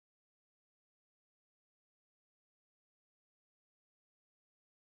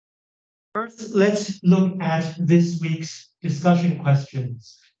First, let's look at this week's discussion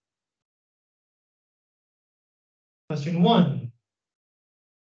questions. Question 1.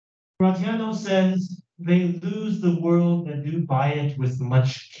 Gratiano says, they lose the world that do buy it with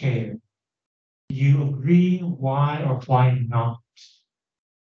much care. Do you agree? Why or why not?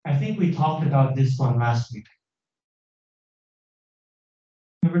 I think we talked about this one last week.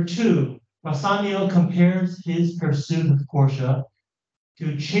 Number 2, Bassanio compares his pursuit of Portia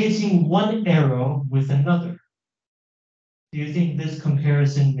to chasing one arrow with another. Do you think this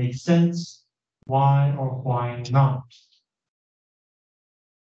comparison makes sense? Why or why not?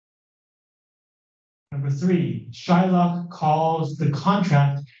 Number 3, Shylock calls the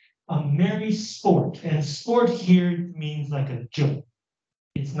contract a merry sport, and sport here means like a joke.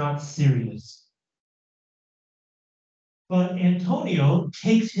 It's not serious. But Antonio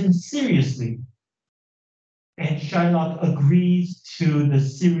takes him seriously, and Shylock agrees to the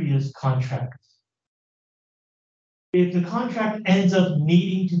serious contract. If the contract ends up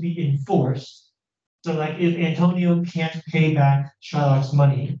needing to be enforced, so like if Antonio can't pay back Shylock's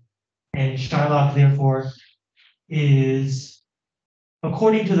money, and Shylock therefore is,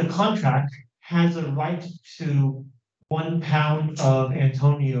 according to the contract, has a right to 1 pound of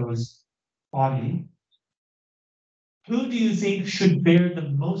Antonio's body, who do you think should bear the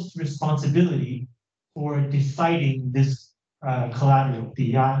most responsibility for deciding this collateral,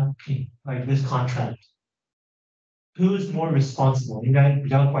 the like this contract? Who's more responsible? 应该比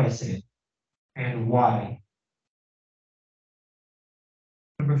较怪谁 and why?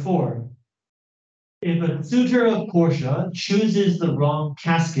 Number 4, if a suitor of Portia chooses the wrong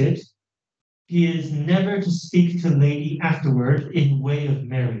casket, he is never to speak to lady afterward in way of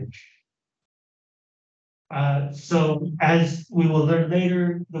marriage. So as we will learn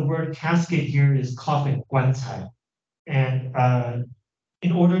later, the word casket here is coffin, 棺材. And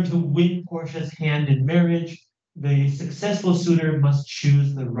in order to win Portia's hand in marriage, the successful suitor must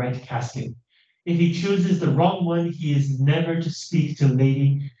choose the right casket. If he chooses the wrong one, he is never to speak to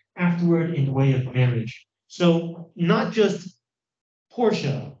lady afterward in way of marriage. So not just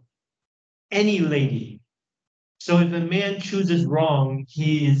Portia, any lady. So if a man chooses wrong,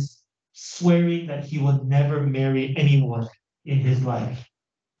 he is swearing that he will never marry anyone in his life.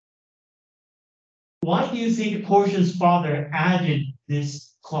 Why do you think Portia's father added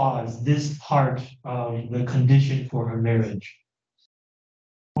this clause, this part of the condition for her marriage?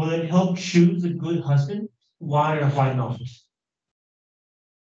 Will it help choose a good husband? Why or why not?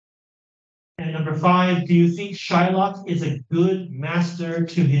 And number 5, do you think Shylock is a good master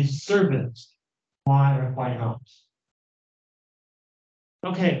to his servants? Why or why not?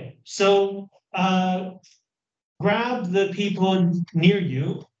 Okay, so grab the people near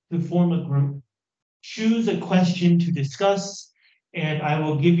you to form a group, choose a question to discuss, and I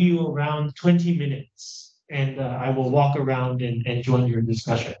will give you around 20 minutes, and I will walk around and join your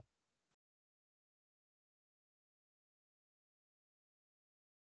discussion.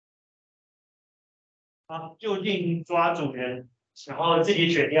 好，就近抓主人，然后自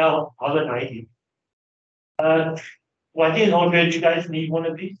己选要讨论哪一题。晚点同学，you guys need one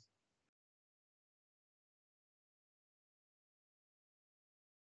of these?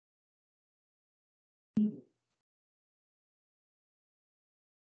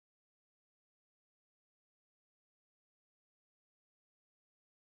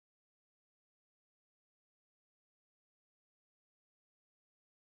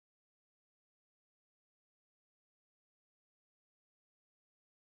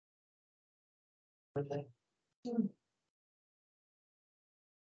 Okay.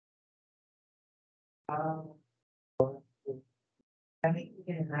 Um, I think we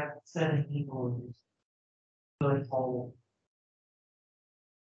can have 7 people going forward.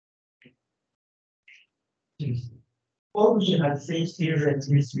 Or we should have Shakespeare and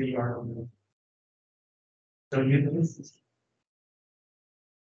history are. So you do this.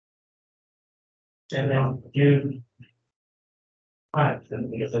 And then you 5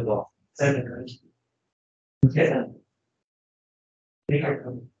 years ago, 7 years. Yeah. They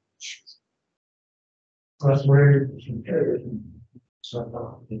are because we're so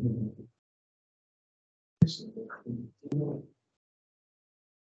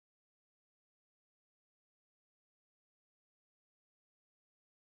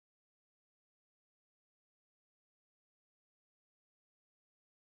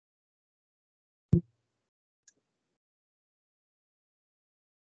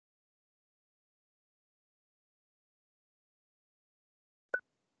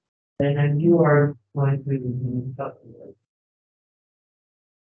and then you are going to do something like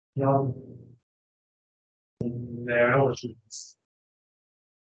young there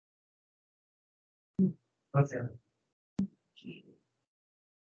Okay.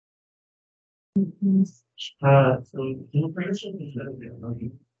 So the prediction is that they're going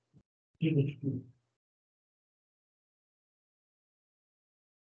to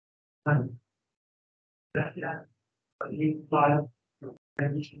that you five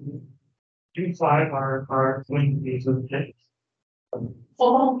and you five are going to be some things.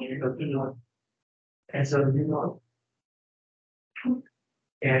 Oh, and so you know,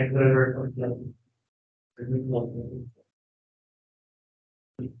 and whatever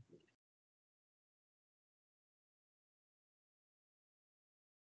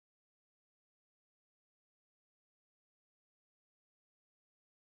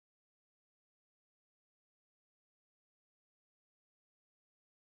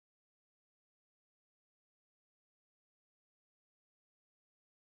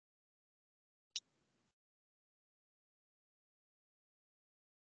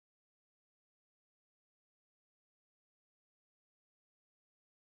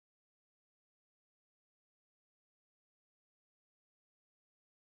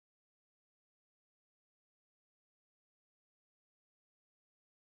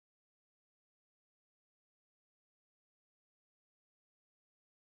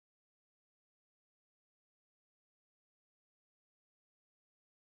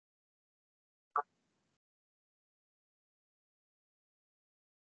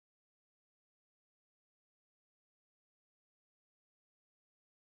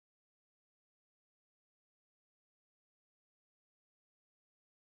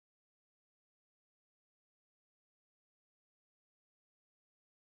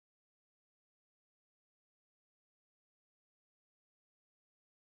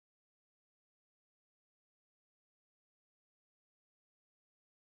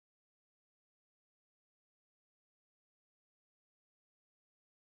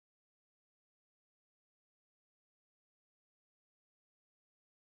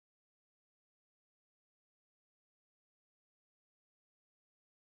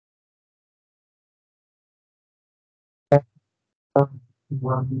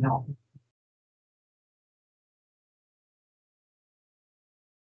one now.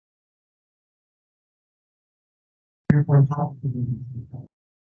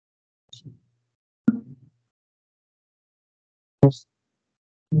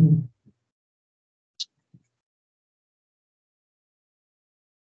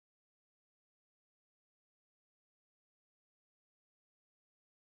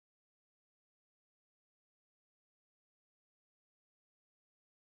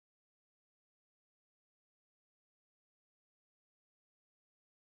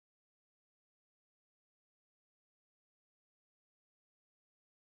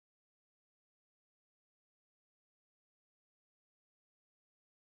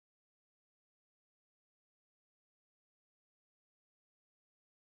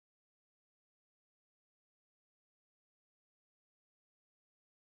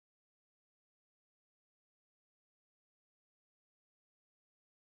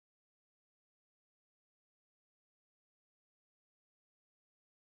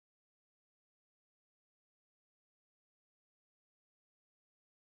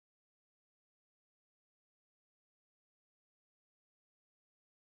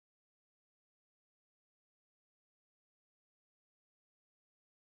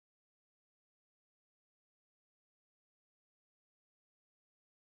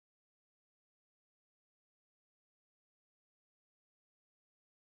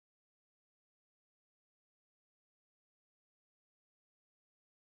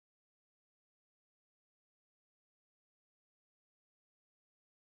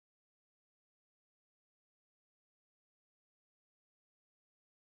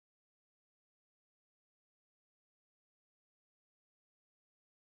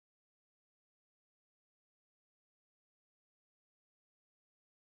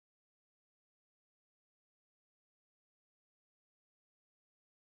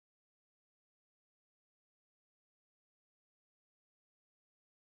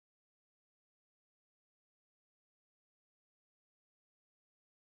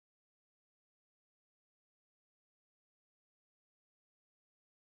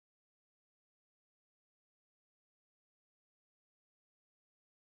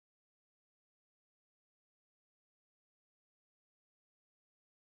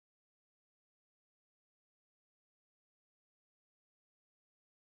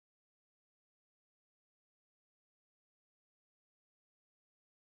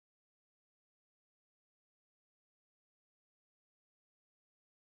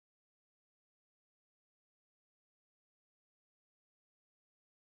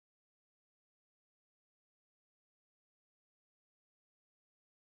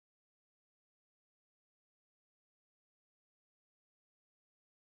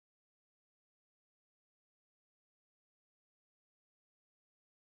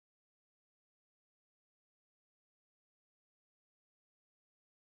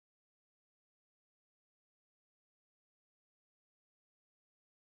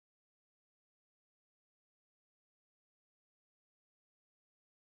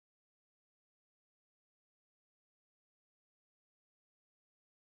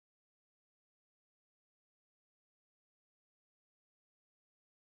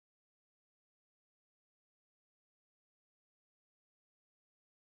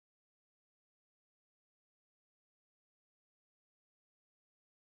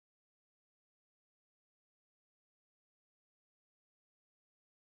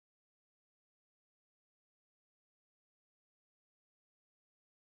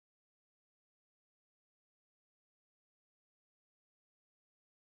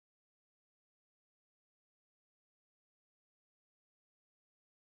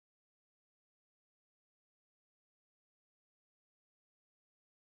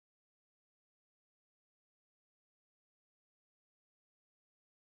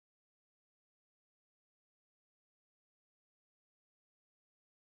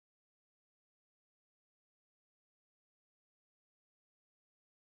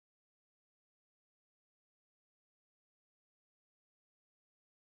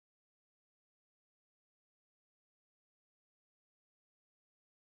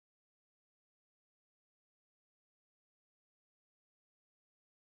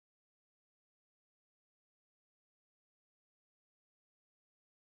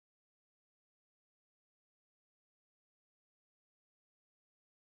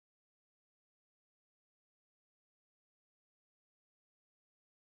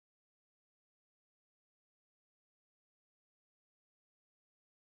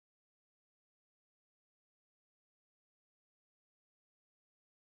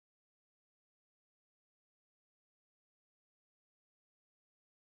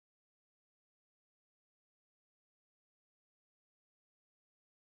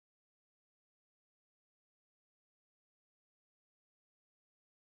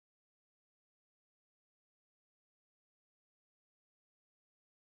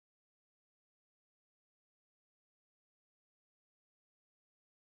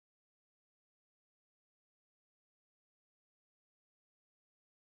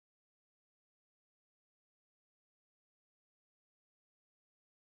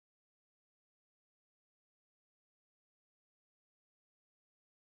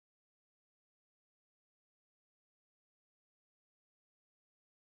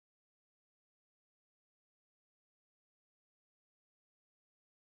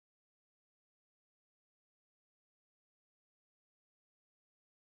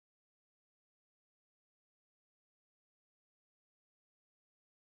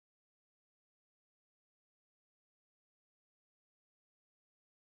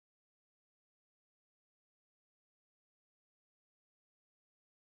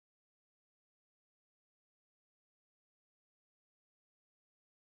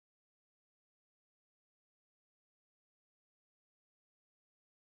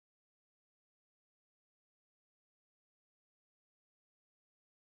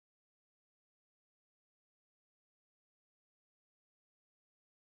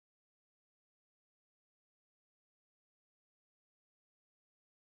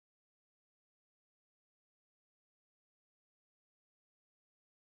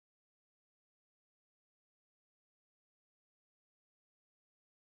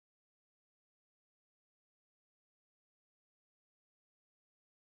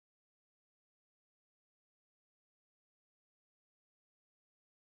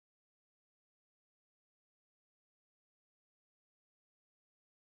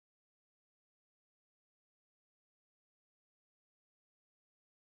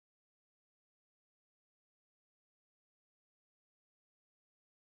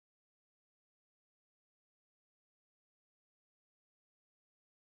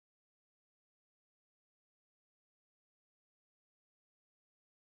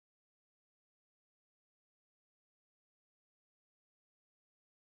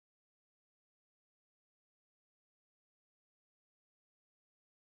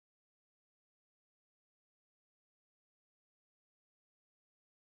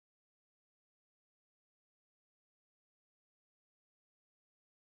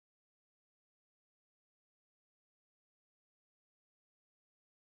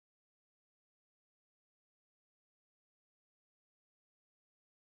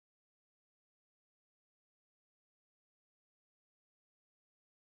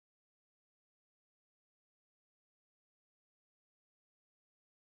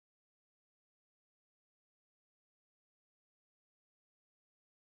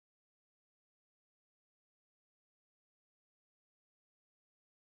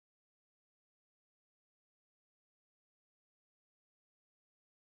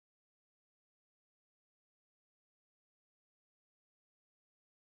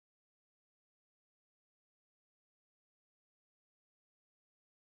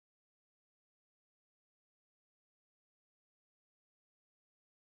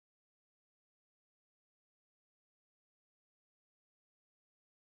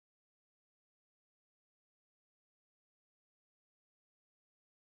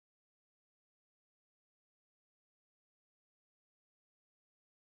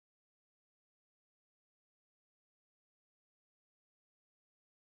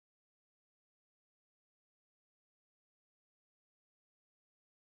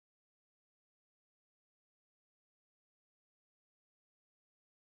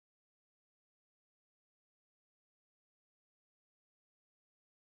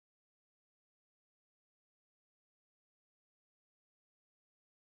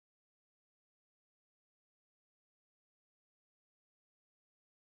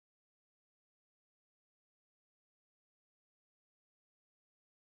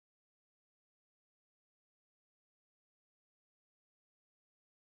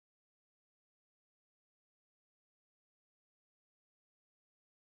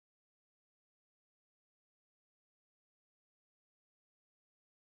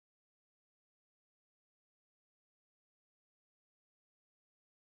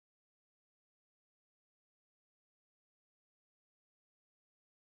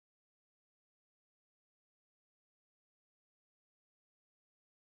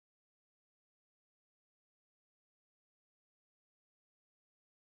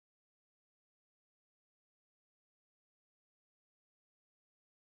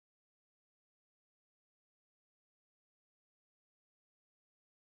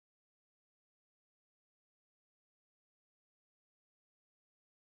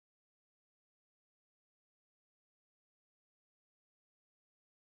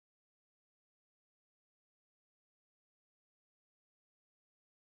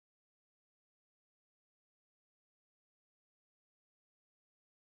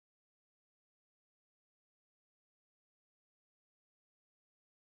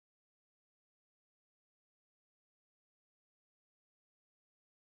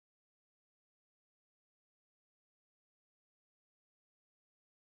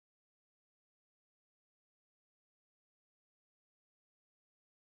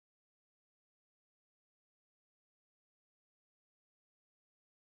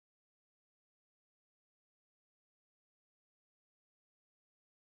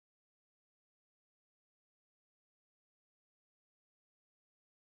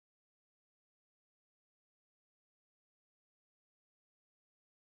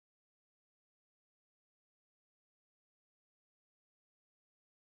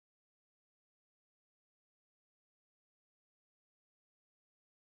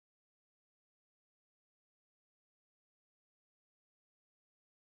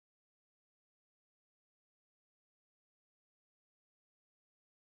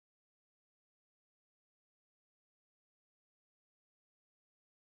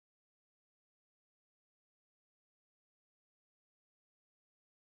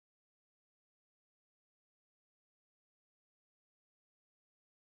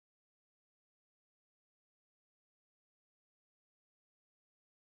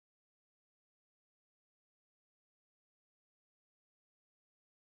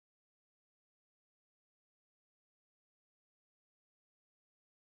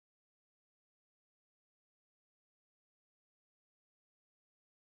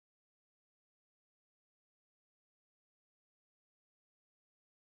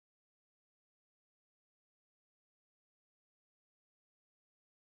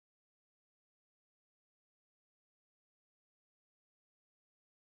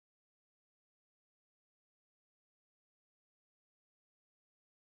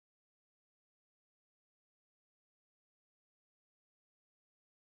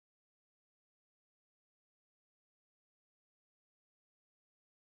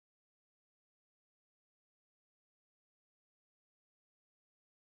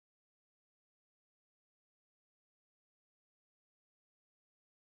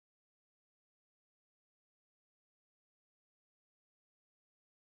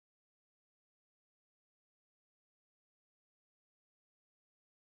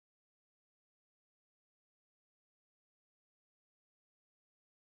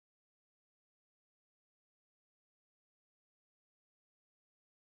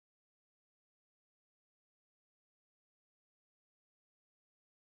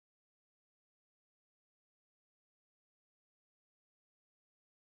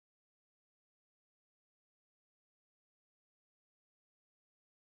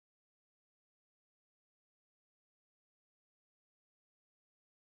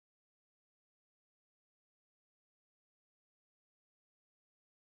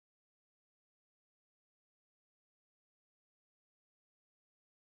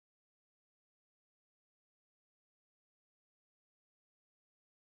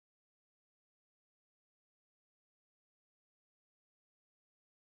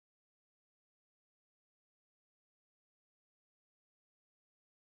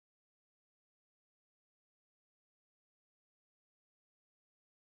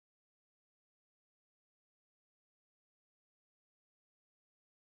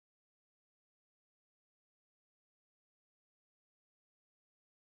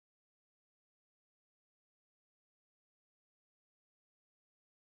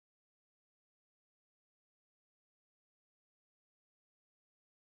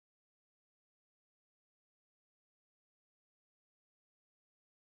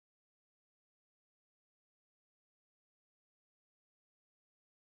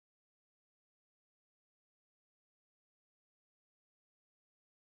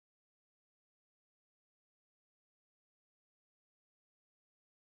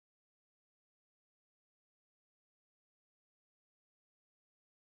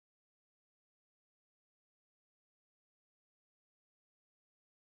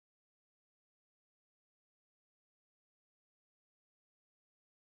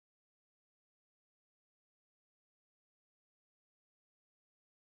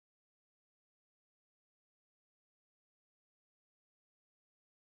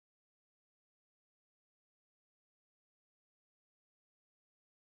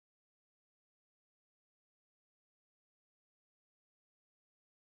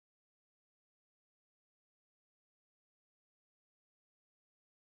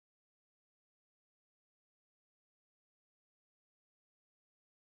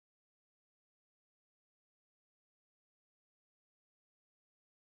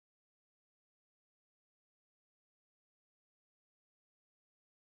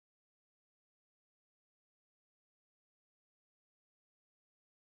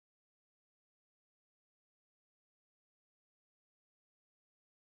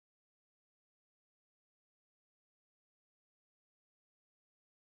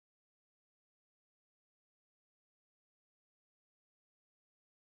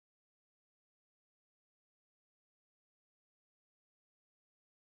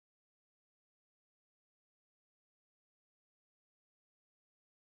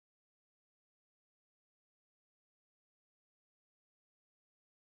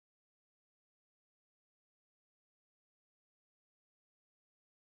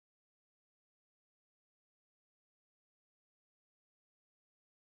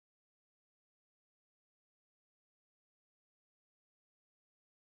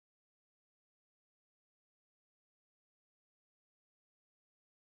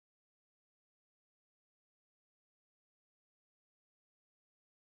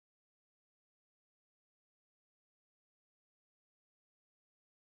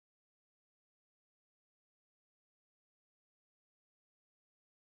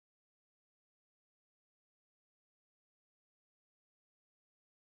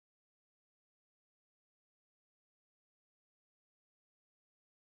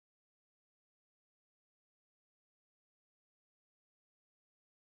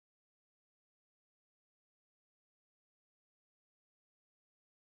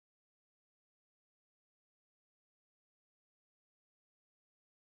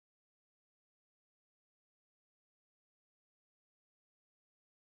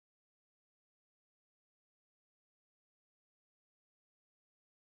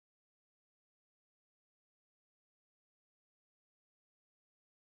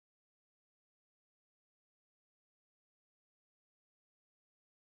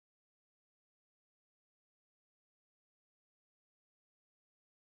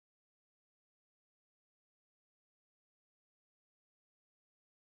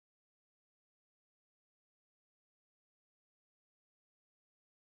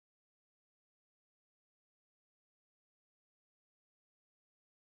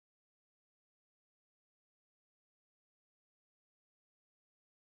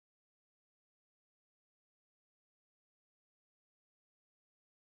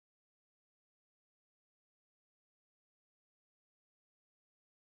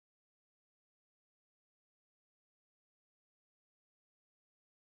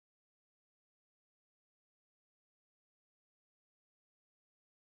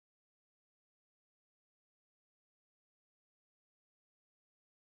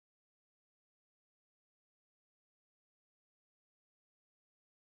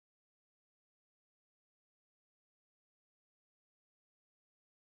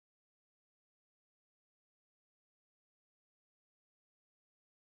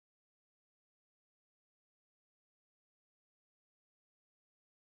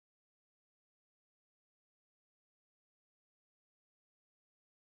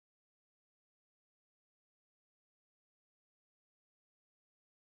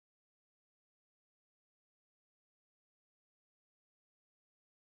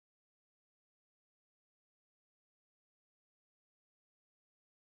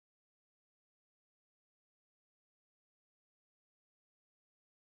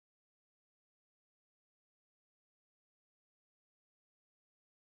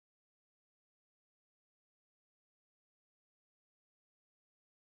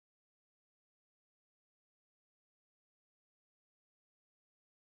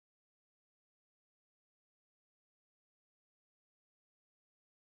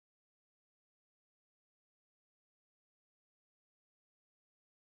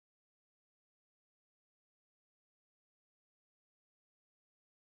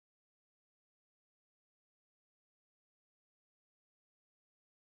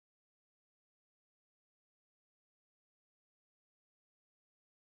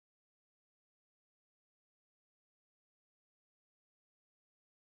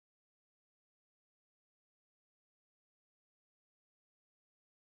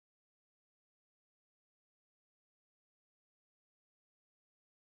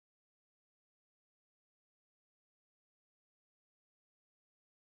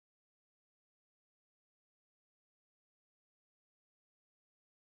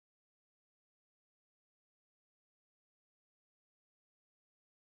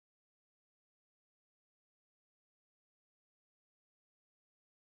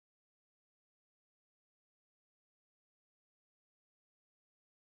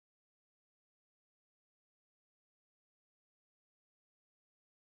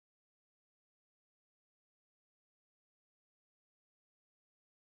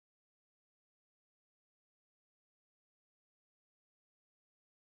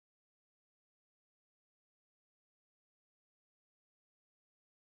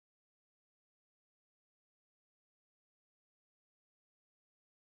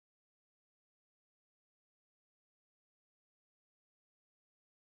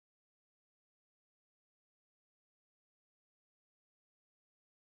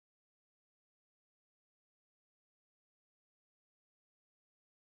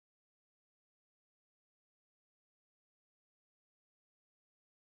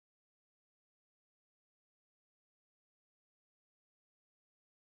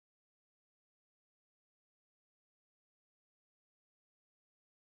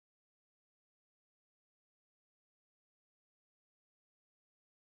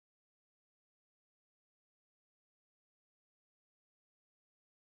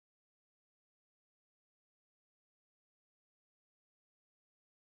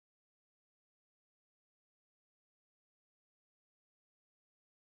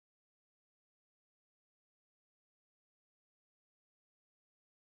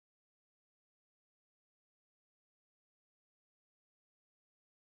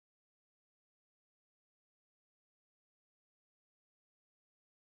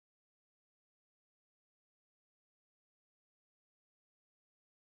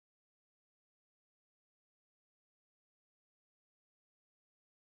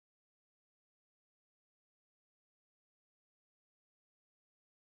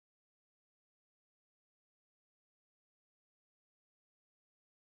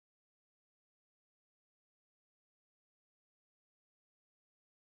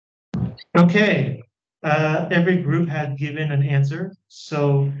 Okay, every group had given an answer.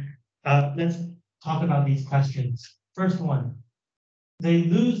 So let's talk about these questions. First one, they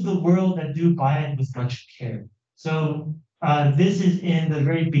lose the world that do buy it with much care. So this is in the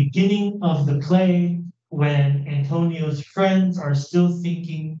very beginning of the play when Antonio's friends are still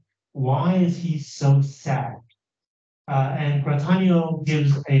thinking, why is he so sad? And Gratanio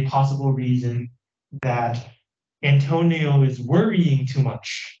gives a possible reason that Antonio is worrying too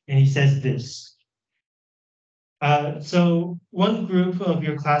much. And he says this. So one group of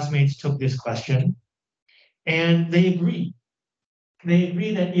your classmates took this question and they agree. They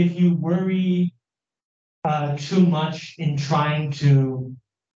agree that if you worry too much in trying to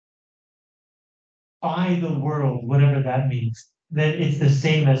buy the world, whatever that means, then it's the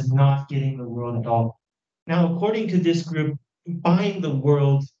same as not getting the world at all. Now, according to this group, buying the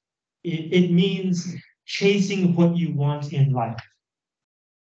world, it means chasing what you want in life.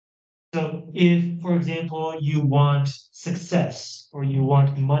 So if, for example, you want success or you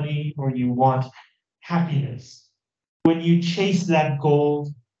want money or you want happiness, when you chase that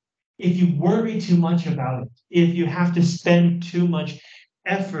goal, if you worry too much about it, if you have to spend too much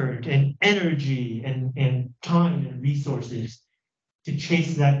effort and energy and time and resources to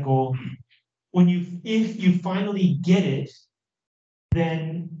chase that goal, if you finally get it,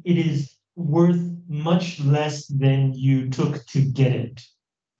 then it is worth much less than you took to get it.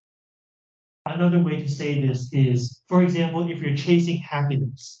 Another way to say this is, for example, if you're chasing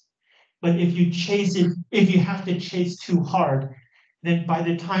happiness, but if you have to chase too hard, then by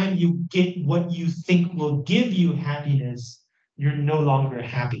the time you get what you think will give you happiness, you're no longer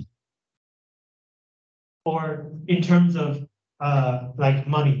happy. Or in terms of like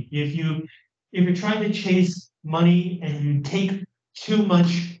money, if you're trying to chase money and you take too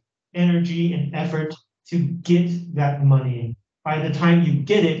much energy and effort to get that money, by the time you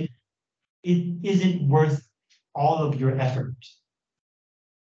get it, it isn't worth all of your effort.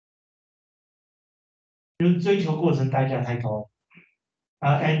 就是追求过程代价太高。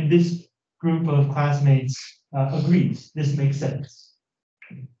And this group of classmates agrees. This makes sense.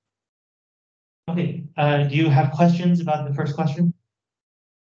 Okay, do you have questions about the first question?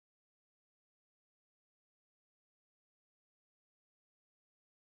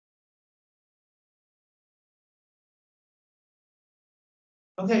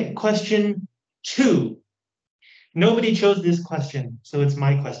 Okay, question two. Nobody chose this question, so it's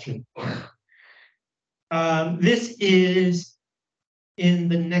my question. This is in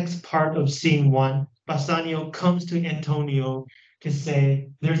the next part of scene one. Bassanio comes to Antonio to say,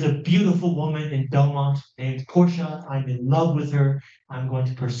 there's a beautiful woman in Belmont named Portia. I'm in love with her. I'm going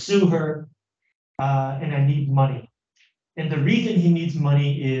to pursue her, and I need money. And the reason he needs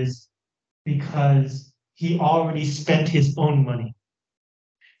money is because he already spent his own money.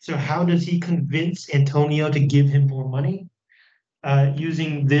 So how does he convince Antonio to give him more money?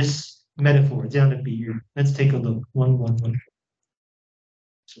 Using this metaphor, 这样的比喻. Let's take a look. One.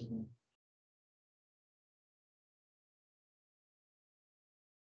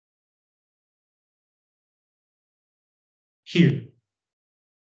 Here.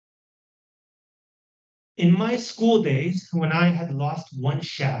 In my school days, when I had lost one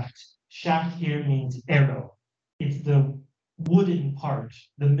shaft here means arrow. It's the wooden part,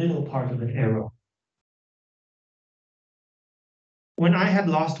 the middle part of an arrow. When I had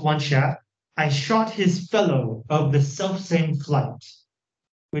lost one shaft, I shot his fellow of the self-same flight,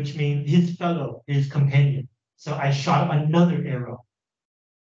 which means his fellow, his companion. So I shot another arrow.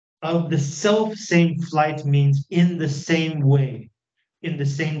 Of the self-same flight means in the same way, in the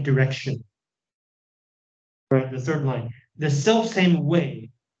same direction. Right, the third line. The self-same way.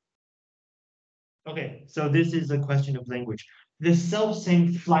 Okay, so this is a question of language. The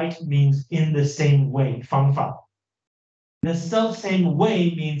self-same flight means in the same way, 方法. The self-same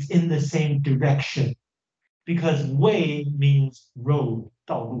way means in the same direction, because way means road,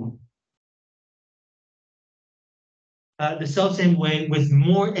 道路. The self-same way with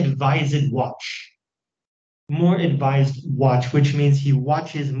more advised watch. More advised watch, which means he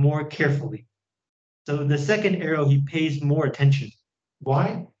watches more carefully. So the second arrow, he pays more attention.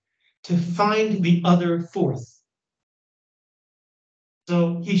 Why? To find the other fourth.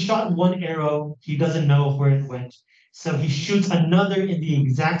 So he shot one arrow, he doesn't know where it went. So he shoots another in the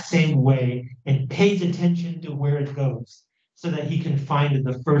exact same way and pays attention to where it goes so that he can find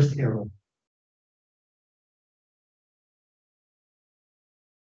the first arrow.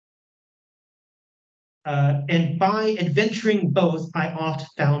 And by adventuring both, I oft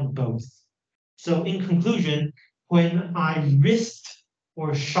found both. So in conclusion, when I risked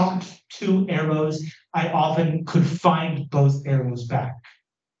or shot two arrows, I often could find both arrows back.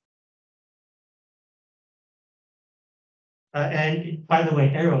 And by the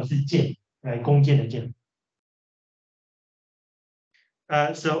way, arrow 是箭，弓箭的箭。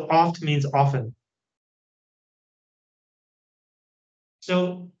So oft means often.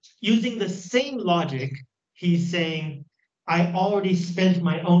 So using the same logic, he's saying, I already spent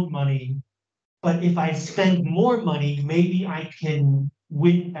my own money, but if I spend more money, maybe I can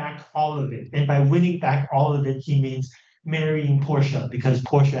win back all of it. And by winning back all of it, he means marrying Portia because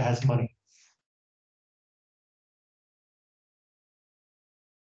Portia has money.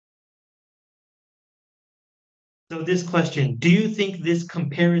 So this question, do you think this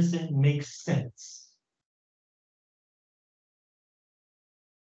comparison makes sense?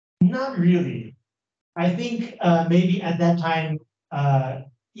 Not really. I think maybe at that time,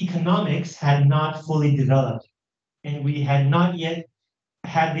 economics had not fully developed, and we had not yet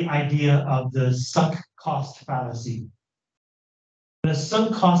had the idea of the sunk cost fallacy. The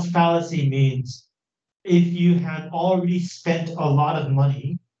sunk cost fallacy means if you have already spent a lot of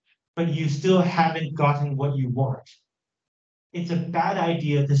money, but you still haven't gotten what you want, it's a bad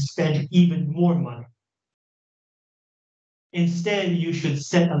idea to spend even more money. Instead, you should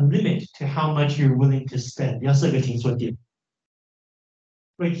set a limit to how much you're willing to spend.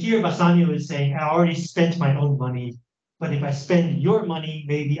 But here, Bassanio is saying, I already spent my own money, but if I spend your money,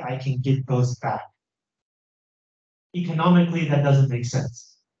 maybe I can get those back. Economically, that doesn't make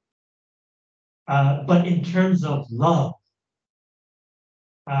sense. But in terms of love,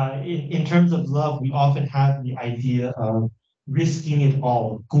 in terms of love, we often have the idea of risking it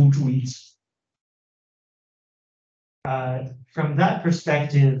all, 孤注一掷. From that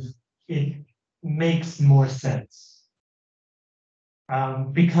perspective, it makes more sense.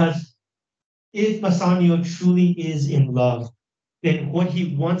 Because if Bassanio truly is in love, then what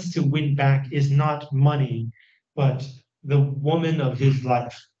he wants to win back is not money, but the woman of his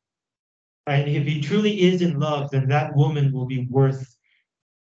life. And if he truly is in love, then that woman will be worth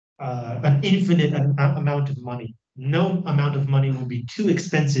an infinite amount of money. No amount of money will be too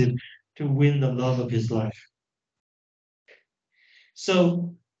expensive to win the love of his life.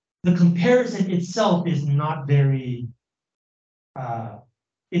 So the comparison itself is not very,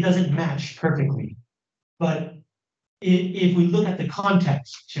 it doesn't match perfectly. But if we look at the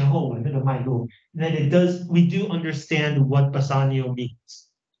context, 前后文那个脉络, then we do understand what Bassanio means.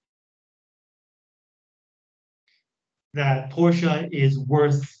 That Portia is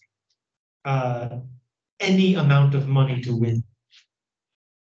worth any amount of money to win.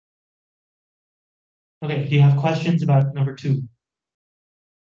 Okay, do you have questions about number 2?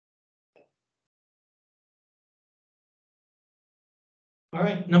 All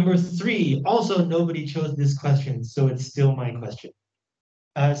right, number 3, also nobody chose this question, so it's still my question.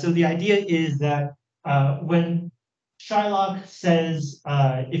 So the idea is that when Shylock says,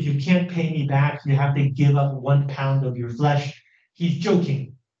 if you can't pay me back, you have to give up 1 pound of your flesh, he's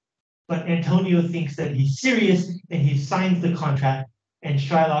joking. But Antonio thinks that he's serious and he signs the contract and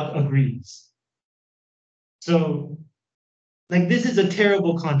Shylock agrees. So, like, this is a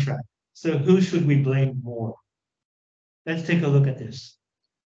terrible contract. So who should we blame more? Let's take a look at this.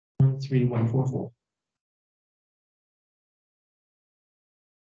 13144.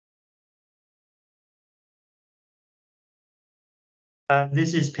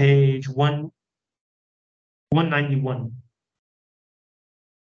 This is page 191.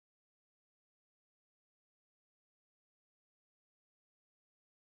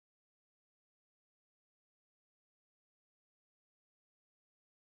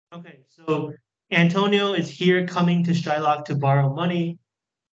 Okay, so Antonio is here coming to Shylock to borrow money.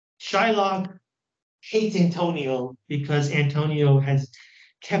 Shylock hates Antonio because Antonio has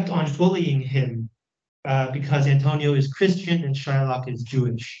kept on bullying him because Antonio is Christian and Shylock is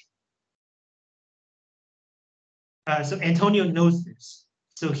Jewish. So Antonio knows this.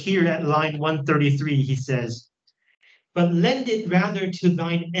 So here at line 133, he says, but lend it rather to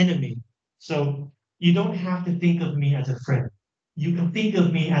thine enemy. So you don't have to think of me as a friend. You can think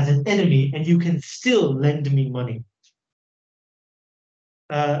of me as an enemy and you can still lend me money.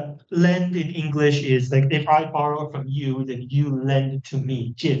 Lend in English is like if I borrow from you, then you lend to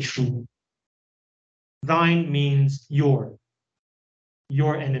me, 借出. Thine means your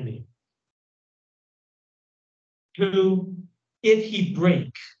enemy. Who, if he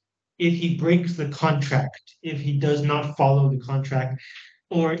breaks the contract, if he does not follow the contract,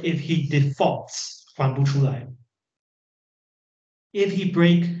 or if he defaults, 还不出来. If he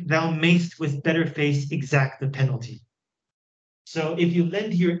break, thou mayst with better face exact the penalty. So if you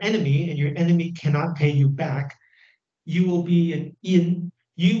lend to your enemy and your enemy cannot pay you back, you will be in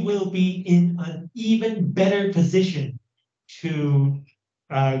an even better position to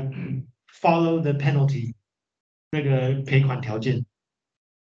follow the penalty. 那个赔款条件。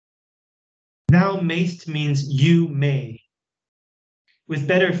Thou mayst means you may. With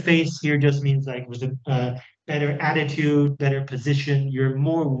better face here just means like with a better attitude, better position, you're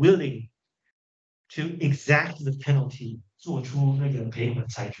more willing to exact the penalty, 做出那个赔款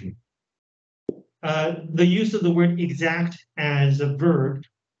裁决。The use of the word exact as a verb,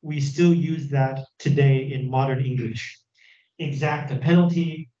 we still use that today in modern English. Exact a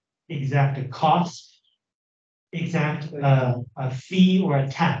penalty, exact a cost, exact a fee or a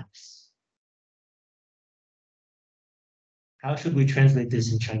tax. How should we translate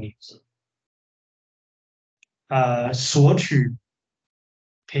this in Chinese? 索取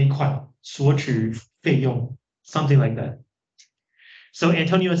赔款，索取费用, something like that. So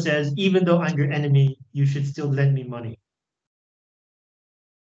Antonio says, even though I'm your enemy, you should still lend me money.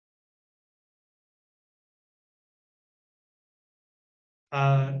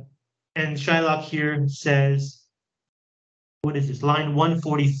 And Shylock here says, what is this? Line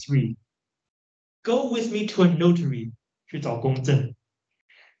 143. Go with me to a notary, 去找公证.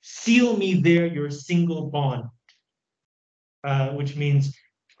 Seal me there your single bond, which means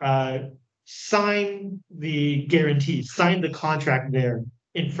sign the guarantee, sign the contract there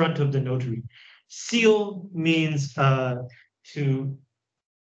in front of the notary. Seal means to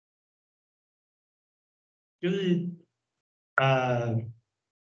就是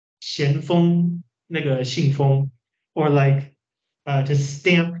咸丰那个信封 or like to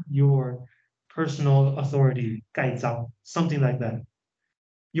stamp your personal authority 盖章 something like that.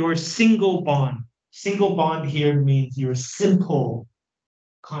 Your single bond. Single bond here means your simple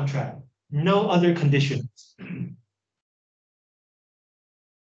contract, no other conditions.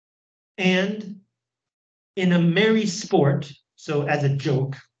 And in a merry sport, so as a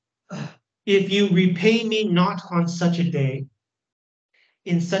joke, if you repay me not on such a day,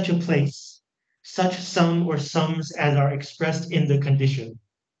 in such a place, such sum or sums as are expressed in the condition.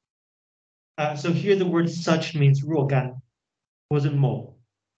 So here the word such means 若干, wasn't mo.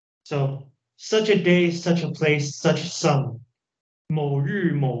 So such a day, such a place, such sum. 某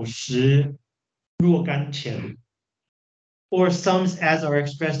日某时若干钱. Or sums as are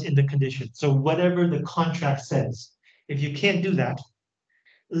expressed in the condition. So whatever the contract says. If you can't do that,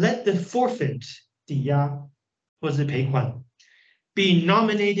 let the forfeit, 抵押或是赔款, be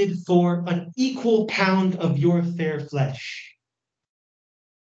nominated for an equal pound of your fair flesh.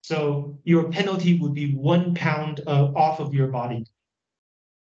 So your penalty would be 1 pound off of your body.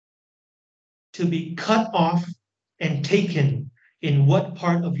 To be cut off and taken in what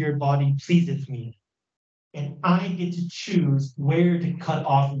part of your body pleaseth me. And I get to choose where to cut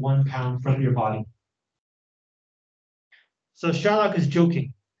off 1 pound from your body. So Shylock is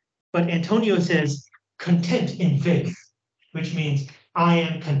joking, but Antonio says, content in faith, which means I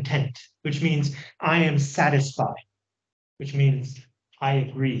am content, which means I am satisfied, which means I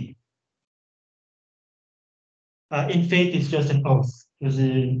agree. In faith is just an oath, 就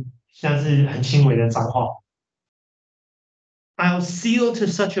是像是很轻微的脏话. I'll seal to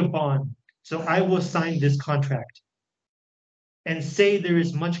such a bond, so I will sign this contract and say there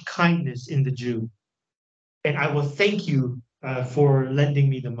is much kindness in the Jew, and I will thank you for lending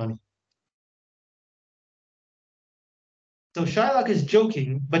me the money. So Shylock is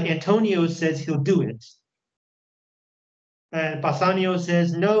joking, but Antonio says he'll do it. And Bassanio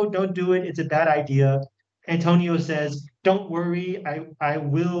says, no, don't do it. It's a bad idea. Antonio says, don't worry. I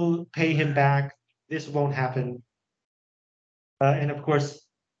will pay him back. This won't happen. And of course,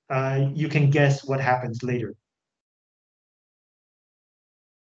 you can guess what happens later.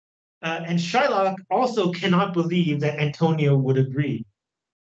 And Shylock also cannot believe that Antonio would agree.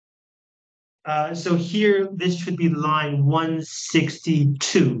 So here, this should be line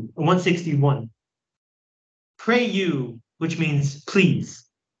 161. Pray you, which means please,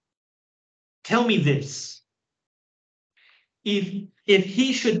 tell me this. If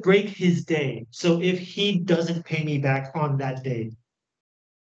he should break his day, so if he doesn't pay me back on that day,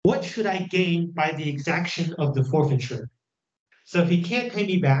 what should I gain by the exaction of the forfeiture? So if he can't pay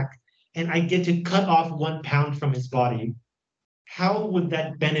me back and I get to cut off 1 pound from his body, how would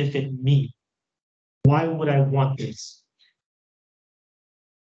that benefit me? Why would I want this?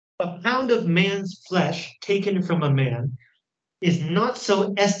 A pound of man's flesh taken from a man is not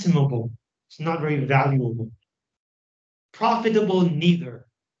so estimable. It's not very valuable. Profitable neither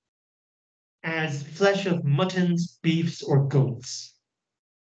as flesh of muttons, beefs, or goats.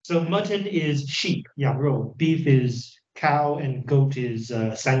 So mutton is sheep, 羊肉. Beef is cow, and goat is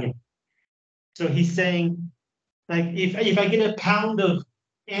山羊. So he's saying, like, if I get a pound of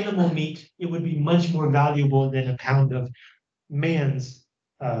animal meat, it would be much more valuable than a pound of man's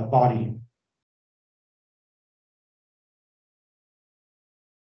body.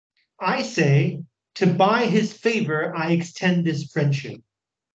 I say, to buy his favor, I extend this friendship.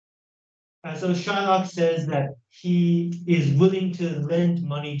 So Shylock says that he is willing to lend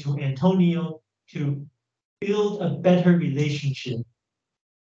money to Antonio to build a better relationship,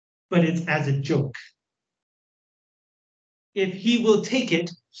 but it's as a joke. If he will take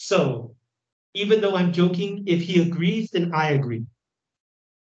it, so. Even though I'm joking, if he agrees, then I agree.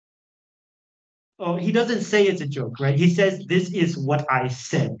 Oh, he doesn't say it's a joke, right? He says, this is what I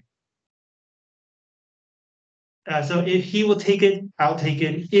said. So if he will take it, I'll take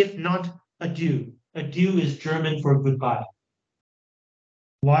it. If not, adieu. Adieu is German for goodbye.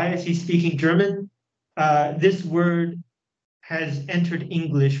 Why is he speaking German? This word has entered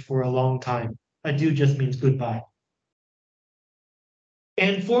English for a long time. Adieu just means goodbye.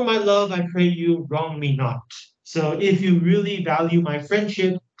 And for my love, I pray you, wrong me not. So if you really value my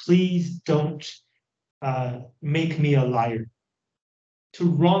friendship, please don't make me a liar. To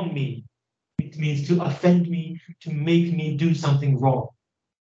wrong me, it means to offend me, to make me do something wrong.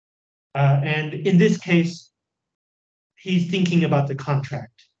 And in this case, he's thinking about the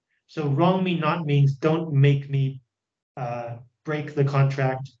contract. So wrong me not means don't make me uh, break the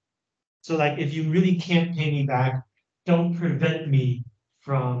contract. So like if you really can't pay me back, don't prevent me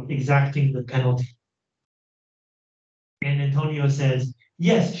from exacting the penalty. And Antonio says,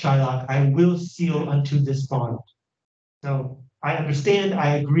 yes, Shylock, I will seal unto this bond. So I understand,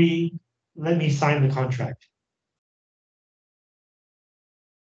 I agree, let me sign the contract.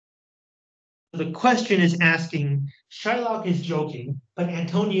 The question is asking, Shylock is joking, but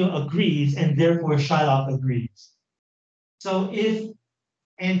Antonio agrees, and therefore Shylock agrees. So if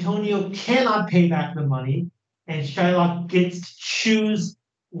Antonio cannot pay back the money, and Shylock gets to choose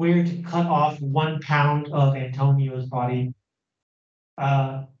where to cut off 1 pound of Antonio's body,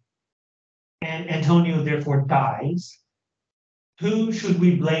 uh, and Antonio therefore dies, who should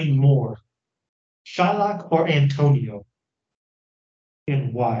we blame more, Shylock or Antonio,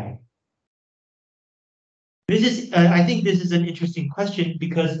 and why? I think this is an interesting question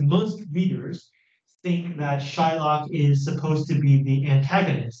because most readers think that Shylock is supposed to be the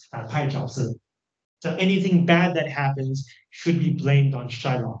antagonist, 派角色. So anything bad that happens should be blamed on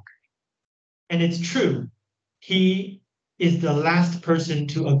Shylock. And it's true. He is the last person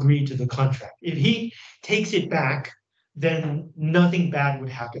to agree to the contract. If he takes it back, then nothing bad would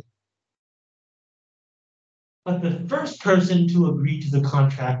happen. But the first person to agree to the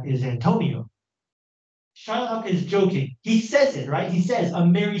contract is Antonio. Shylock is joking. He says it, right? He says, a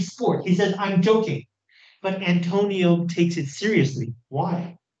merry sport. He says, I'm joking. But Antonio takes it seriously.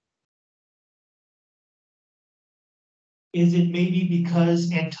 Why? Is it maybe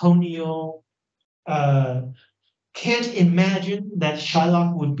because Antonio uh, can't imagine that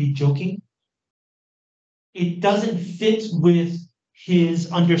Shylock would be joking? It doesn't fit with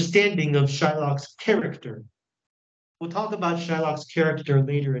his understanding of Shylock's character. We'll talk about Shylock's character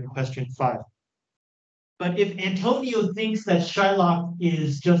later in question 5. But if Antonio thinks that Shylock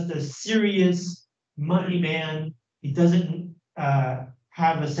is just a serious money man, he doesn't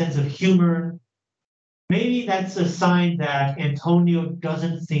have a sense of humor, maybe that's a sign that Antonio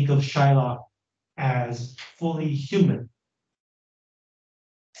doesn't think of Shylock as fully human.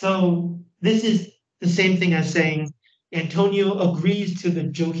 So this is the same thing as saying Antonio agrees to the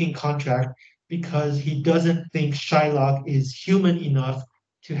joking contract because he doesn't think Shylock is human enough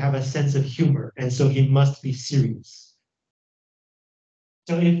to have a sense of humor, and so he must be serious.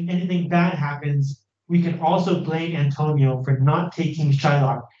 So if anything bad happens, we can also blame Antonio for not taking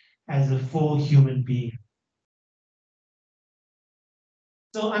Shylock as a full human being.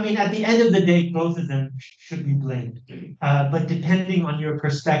 So, I mean, at the end of the day, both of them should be blamed. But depending on your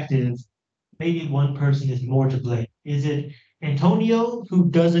perspective, maybe one person is more to blame. Is it Antonio who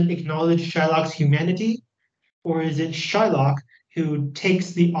doesn't acknowledge Shylock's humanity? Or is it Shylock who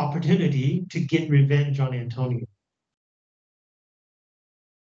takes the opportunity to get revenge on Antonio?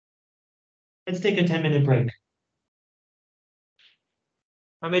 Let's take a 10-minute break.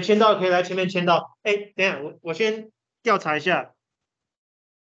 还没签到，可以来前面签到。哎，等一下，我先调查一下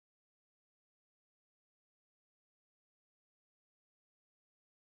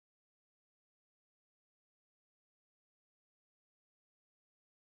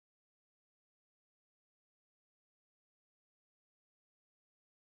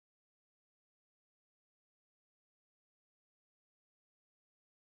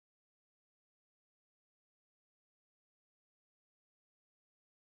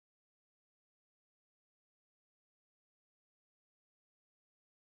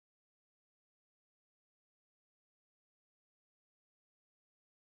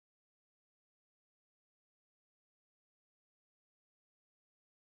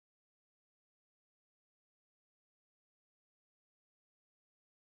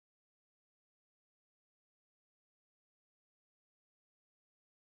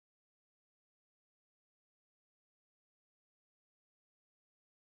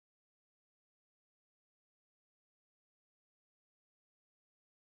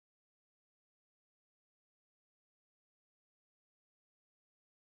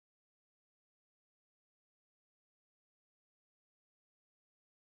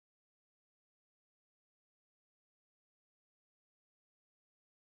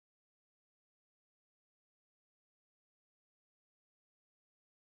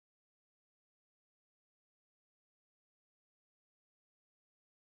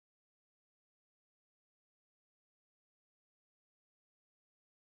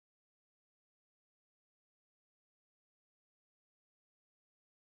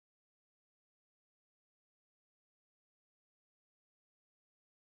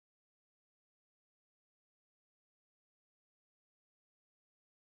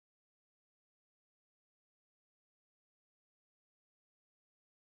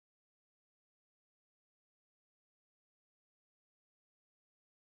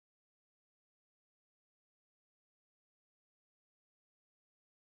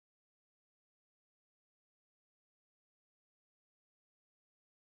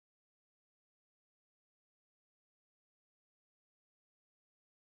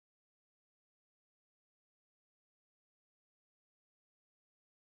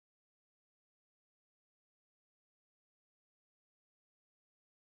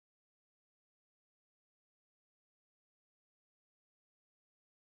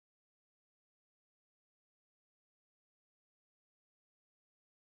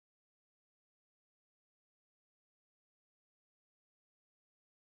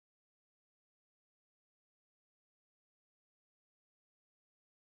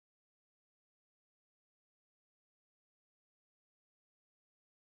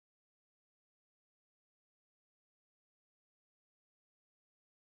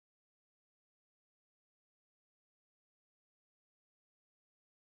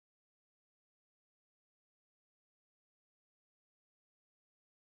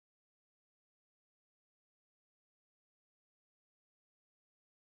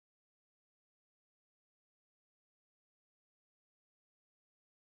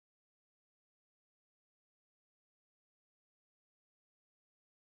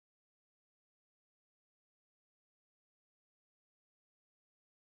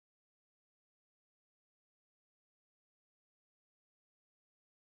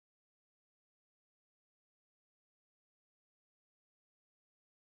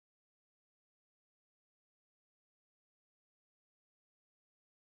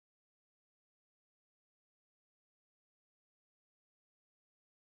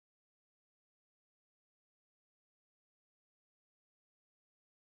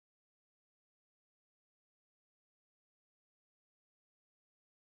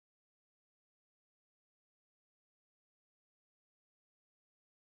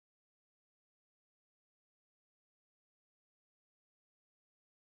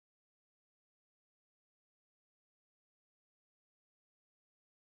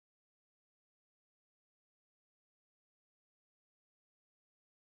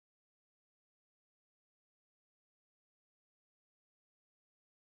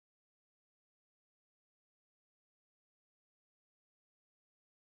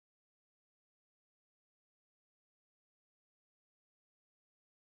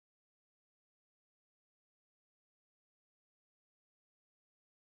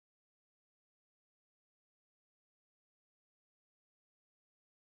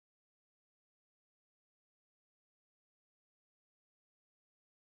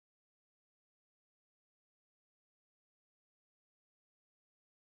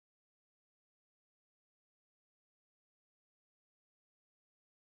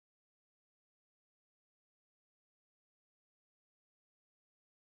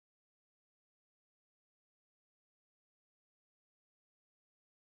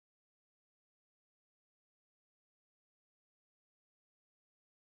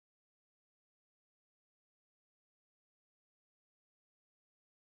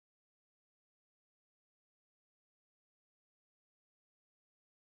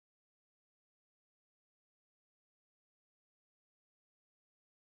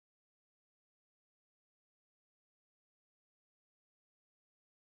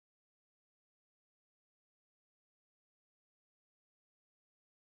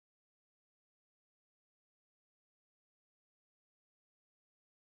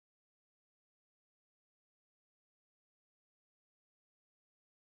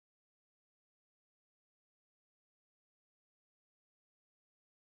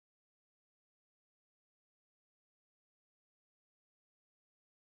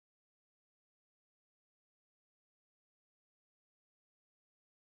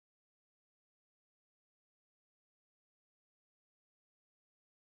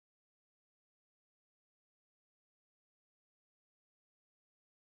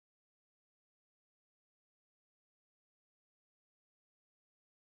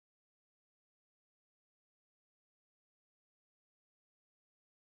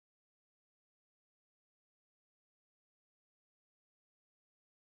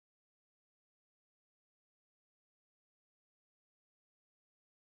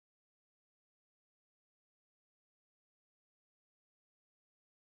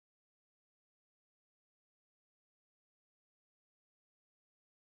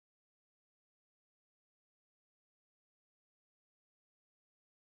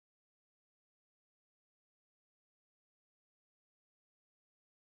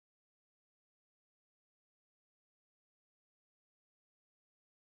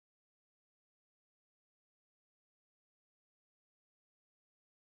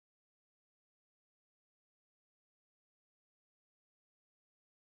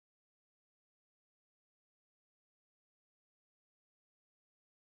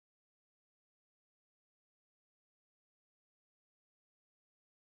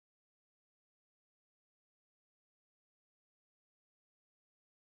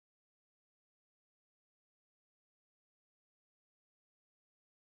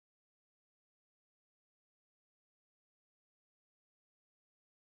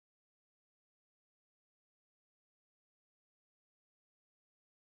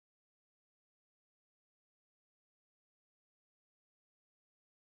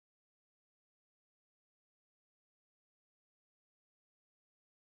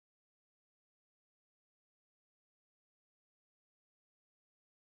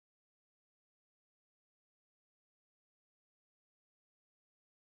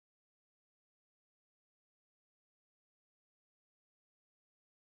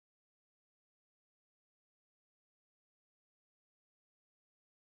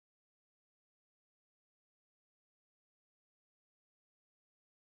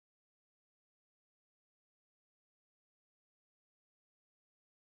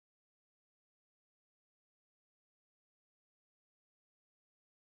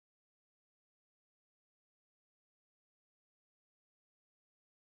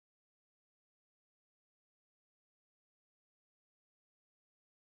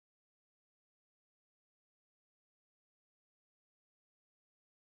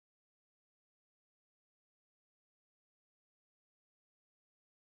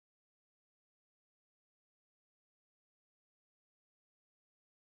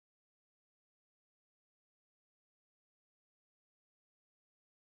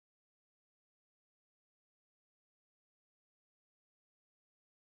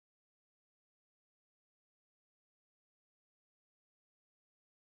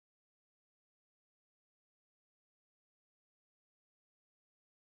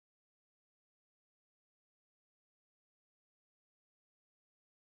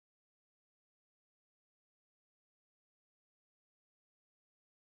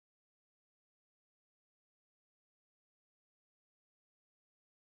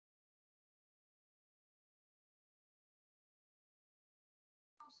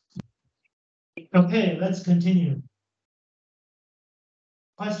Okay, let's continue.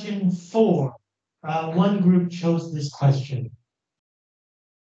 Question 4. One group chose this question.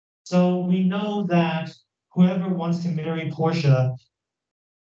 So we know that whoever wants to marry Portia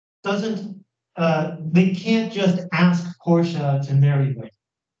doesn't, they can't just ask Portia to marry them,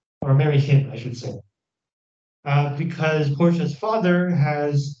 or marry him, I should say, because Portia's father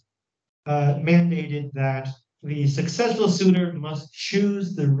has mandated that the successful suitor must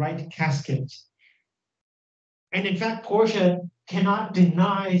choose the right casket. And in fact, Portia cannot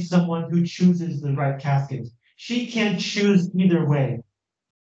deny someone who chooses the right casket. She can't choose either way.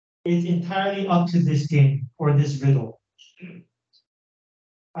 It's entirely up to this game or this riddle.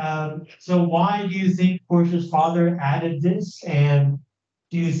 So why do you think Portia's father added this? And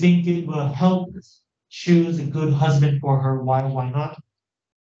do you think it will help choose a good husband for her? Why not?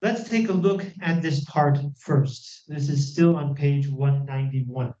 Let's take a look at this part first. This is still on page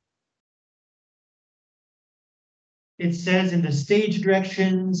 191. It says in the stage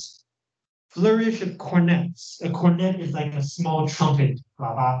directions, flourish of cornets. A cornet is like a small trumpet,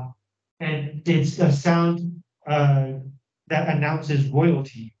 and it's a sound that announces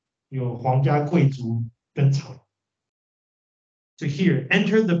royalty. 有皇家贵族登场. So here,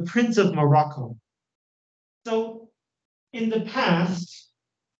 enter the Prince of Morocco. So in the past,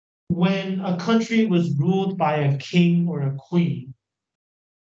 when a country was ruled by a king or a queen,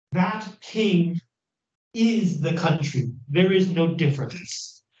 that king is the country. There is no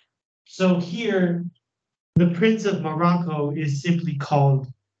difference. So here, the Prince of Morocco is simply called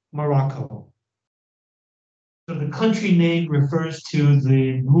Morocco. So the country name refers to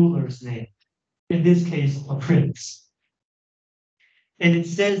the ruler's name, in this case, a prince. And it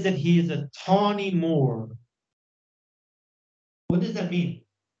says that he is a tawny Moor. What does that mean?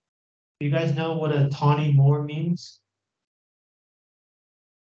 Do you guys know what a tawny Moor means?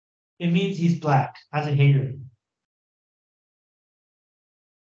 It means he's black, as a hater.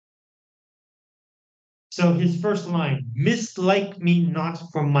 So his first line, mislike me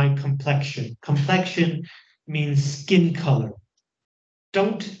not for my complexion. Complexion means skin color.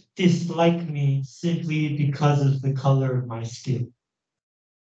 Don't dislike me simply because of the color of my skin.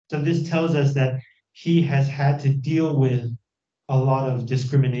 So this tells us that he has had to deal with a lot of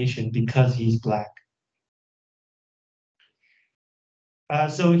discrimination because he's black.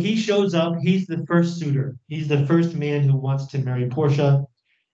 So he shows up, he's the first suitor. He's the first man who wants to marry Portia.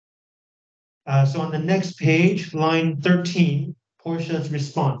 So on the next page, line 13, Portia's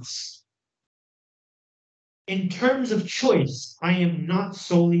response. In terms of choice, I am not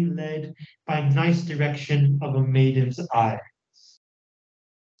solely led by nice direction of a maiden's eye.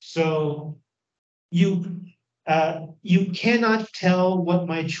 So you cannot tell what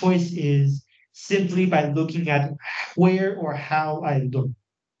my choice is simply by looking at where or how I look.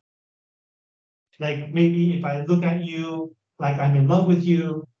 Like maybe if I look at you like I'm in love with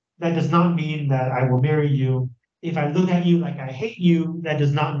you, that does not mean that I will marry you. If I look at you like I hate you, that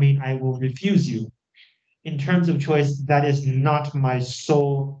does not mean I will refuse you. In terms of choice, that is not my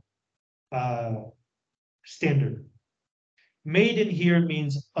sole standard. Maiden here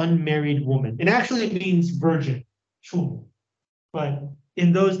means unmarried woman. It actually means virgin, true. But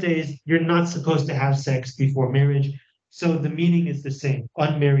in those days, you're not supposed to have sex before marriage. So the meaning is the same,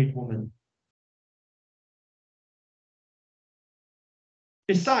 unmarried woman.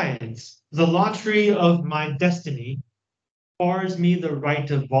 Besides, the lottery of my destiny bars me the right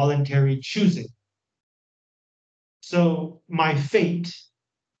of voluntary choosing. So my fate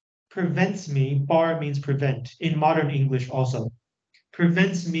prevents me, bar means prevent, in modern English also,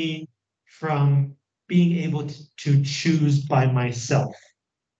 prevents me from being able to choose by myself.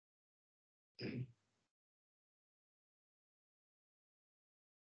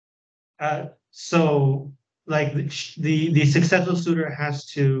 So like the successful suitor has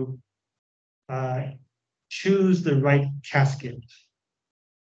to choose the right casket.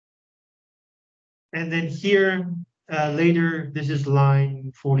 And then here later, this is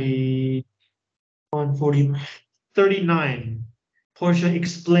line 41, 40, 39. Portia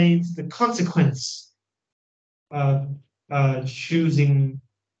explains the consequence of choosing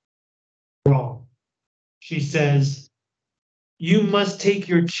wrong. She says, you must take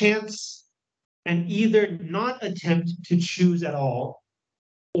your chance and either not attempt to choose at all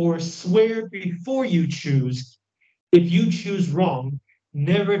or swear before you choose, if you choose wrong,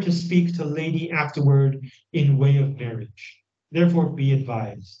 never to speak to lady afterward in way of marriage. Therefore, be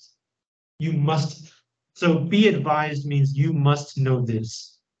advised. You must, so be advised means you must know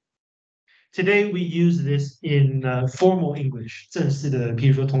this. Today, we use this in formal English, 正式的，比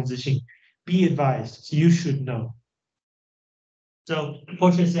如说通知信. Be advised, so you should know. So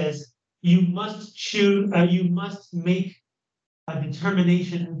Portia says, you must choose. You must make a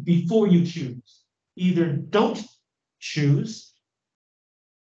determination before you choose. Either don't choose,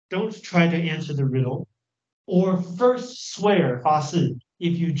 don't try to answer the riddle, or first swear, 发誓,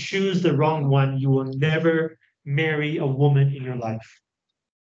 if you choose the wrong one, you will never marry a woman in your life.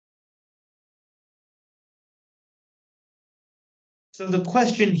 So the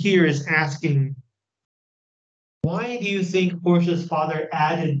question here is asking, why do you think Portia's father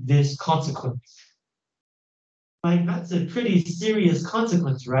added this consequence? Like, that's a pretty serious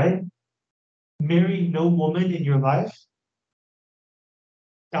consequence, right? Marry no woman in your life,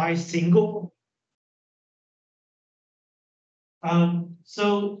 die single.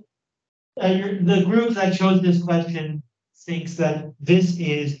 So the group that chose this question thinks that this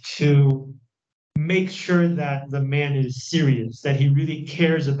is to make sure that the man is serious, that he really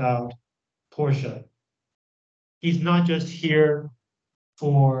cares about Portia. He's not just here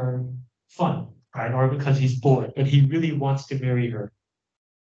for fun, right, or because he's bored, but he really wants to marry her.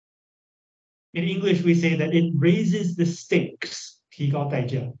 In English, we say that it raises the stakes. 提高代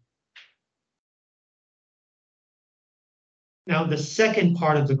价. Now, the second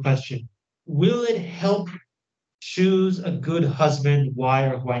part of the question, will it help choose a good husband? Why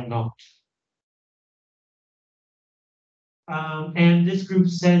or why not? And this group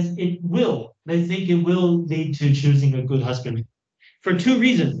says it will. They think it will lead to choosing a good husband for two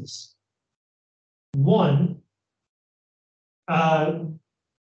reasons. One, uh,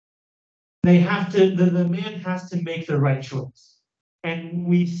 the man has to make the right choice. And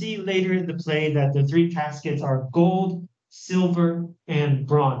we see later in the play that the three caskets are gold, silver, and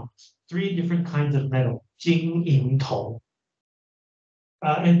bronze, three different kinds of metal, 金银铜.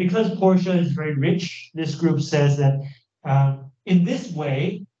 And because Portia is very rich, this group says that in this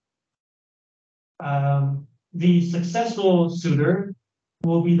way, the successful suitor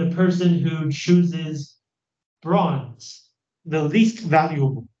will be the person who chooses bronze, the least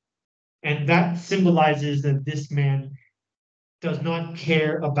valuable. And that symbolizes that this man does not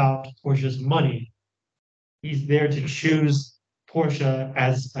care about Portia's money. He's there to choose Portia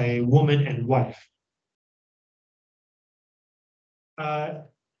as a woman and wife. Uh,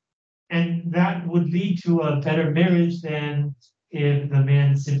 and that would lead to a better marriage than if the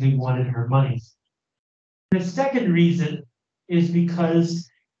man simply wanted her money. The second reason is because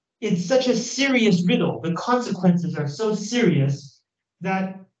it's such a serious riddle. The consequences are so serious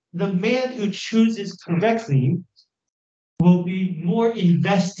that the man who chooses correctly will be more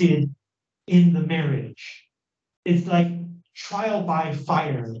invested in the marriage. It's like trial by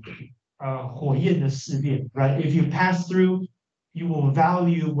fire, 火焰的试炼, right? If you pass through, you will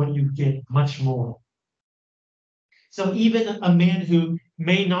value what you get much more. So even a man who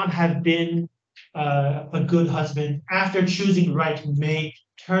may not have been a good husband, after choosing right, may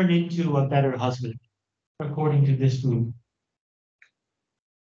turn into a better husband, according to this group.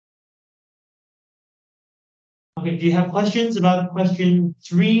 Okay, do you have questions about question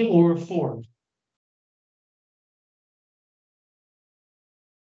 3 or 4?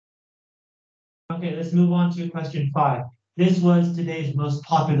 Okay, let's move on to question 5. This was today's most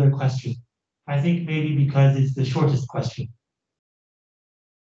popular question. I think maybe because it's the shortest question.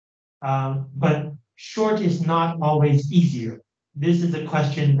 But short is not always easier. This is a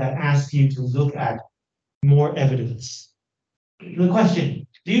question that asks you to look at more evidence. The question,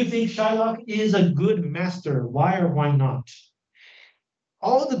 do you think Shylock is a good master? Why or why not?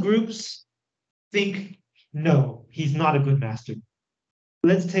 All the groups think no, he's not a good master.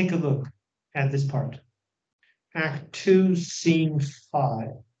 Let's take a look at this part. Act 2, Scene 5.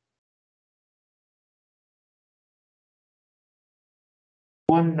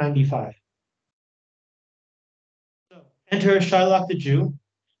 195. So, enter Shylock the Jew,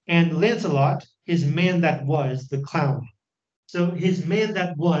 and Lancelot, his man that was, the clown. So his man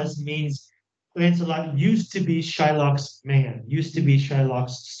that was means Lancelot used to be Shylock's man, used to be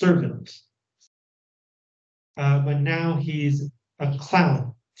Shylock's servant. But now he's a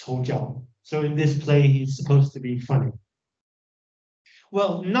clown, 丑角. So in this play, he's supposed to be funny.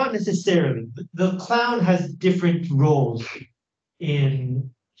 Well, not necessarily. The clown has different roles in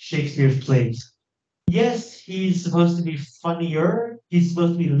Shakespeare's plays. Yes, he's supposed to be funnier, he's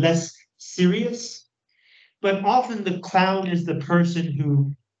supposed to be less serious, but often the clown is the person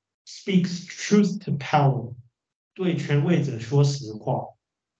who speaks truth to power. 对权位者说实话.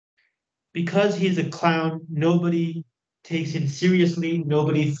 Because he's a clown, nobody takes him seriously,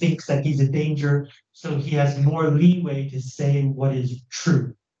 nobody thinks that he's a danger, so he has more leeway to say what is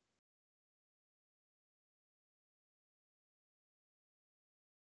true.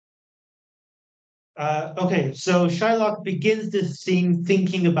 Okay, so Shylock begins this scene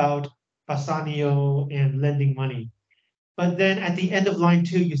thinking about Bassanio and lending money. But then at the end of line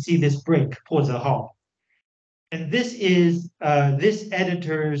 2, you see this break, 破折号. And this is this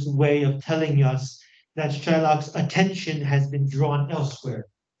editor's way of telling us that Shylock's attention has been drawn elsewhere.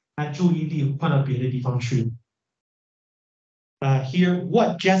 他注意力换到别的地方去. Here,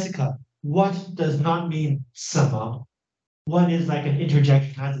 what Jessica? What does not mean 什么. What is like an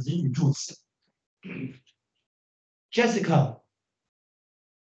interjection? 它只是语助词. Jessica.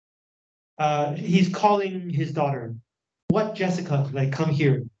 He's calling his daughter. What Jessica? Like, come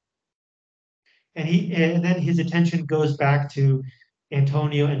here. And then his attention goes back to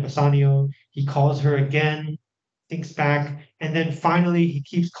Antonio and Bassanio. He calls her again, thinks back, and then finally he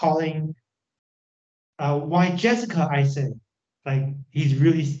keeps calling. Why Jessica? I say, like he's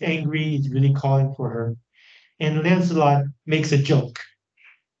really angry. He's really calling for her, and Lancelot makes a joke.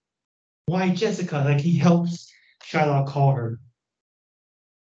 Why Jessica? Like he helps Shylock call her,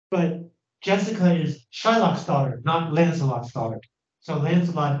 but Jessica is Shylock's daughter, not Lancelot's daughter. So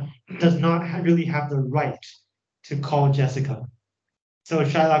Lancelot does not really have the right to call Jessica. So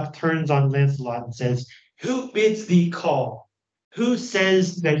Shylock turns on Lancelot and says, "Who bids thee call? Who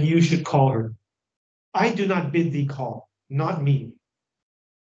says that you should call her? I do not bid thee call, not me."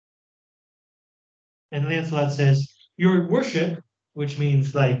 And Lancelot says, "Your worship," which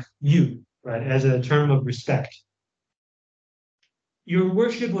means like you, right, as a term of respect. "Your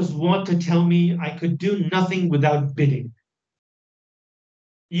worship was wont to tell me I could do nothing without bidding.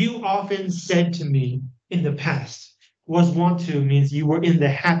 You often said to me in the past," was wont to means you were in the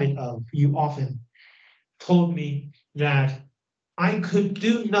habit of, you often told me that I could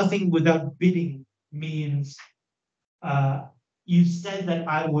do nothing without bidding means you said that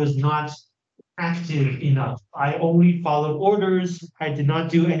I was not active enough. I only followed orders. I did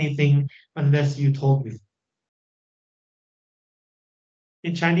not do anything unless you told me.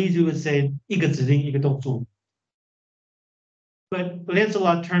 In Chinese, we would say 一个指令,一个动作. But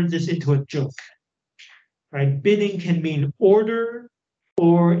Lancelot turns this into a joke. Right? Bidding can mean order,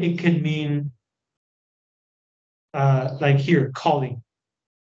 or it can mean like here, calling.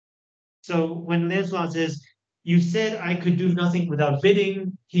 So when Lancelot says, "You said I could do nothing without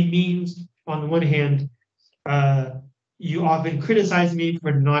bidding," he means, on the one hand, you often criticize me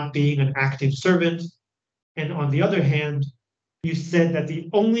for not being an active servant. And on the other hand, you said that the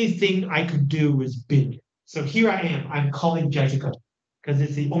only thing I could do was bid. So here I am, I'm calling Jessica, because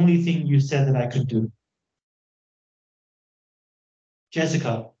it's the only thing you said that I could do.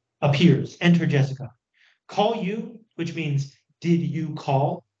 Jessica appears, enter Jessica. Call you, which means, did you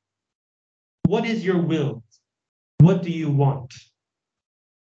call? What is your will? What do you want?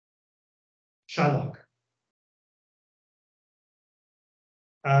 Shylock.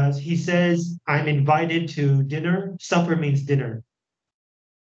 He says, "I'm invited to dinner." Supper means dinner.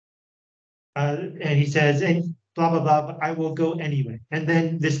 And he says, and blah, blah, blah, but I will go anyway. And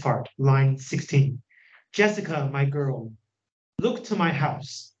then this part, line 16. "Jessica, my girl, look to my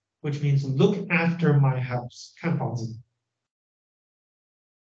house," which means look after my house. 看房子.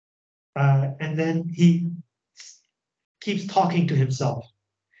 And then he keeps talking to himself.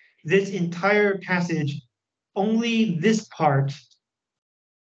 This entire passage, only this part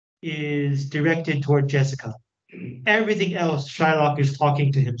is directed toward Jessica. Everything else, Shylock is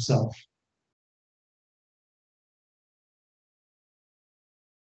talking to himself.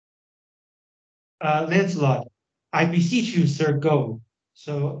 Lancelot, "I beseech you, sir, go."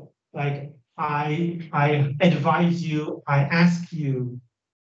 So, like, I advise you, I ask you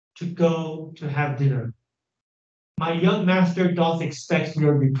to go to have dinner. "My young master doth expect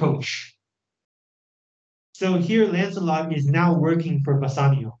your reproach." So here Lancelot is now working for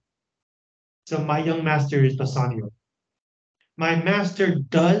Bassanio. So my young master is Bassanio. My master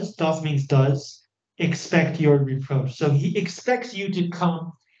doth means does, expect your reproach. So he expects you to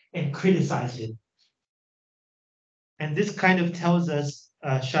come and criticize him. And this kind of tells us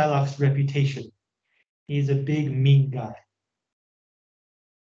Shylock's reputation. He's a big, mean guy.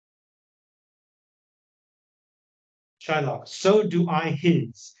 Shylock, "So do I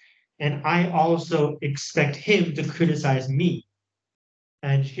his, and I also expect him to criticize me."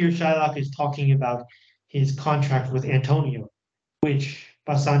 And here Shylock is talking about his contract with Antonio, which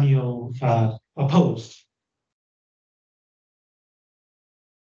Bassanio opposed.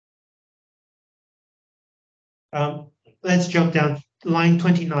 Let's jump down, line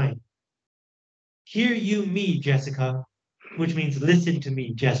 29. "Hear you me, Jessica," which means listen to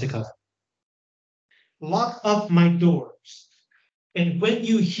me, Jessica. "Lock up my doors, and when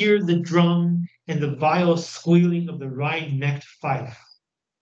you hear the drum and the vile squealing of the wide-necked fife."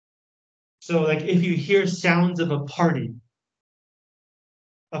 So like if you hear sounds of a party,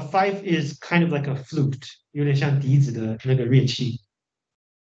 A fife is kind of like a flute, 有点像笛子的那个乐器.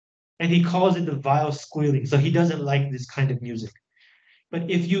 And he calls it the vile squealing. So he doesn't like this kind of music. But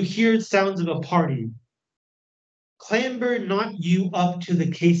if you hear sounds of a party, clamber not you up to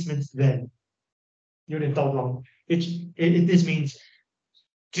the casements then. 有点倒装. This means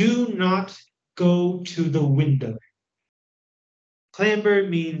do not go to the window. Clamber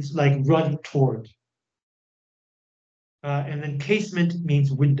means like run toward. And then casement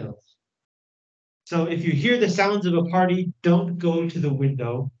means window. So if you hear the sounds of a party, don't go to the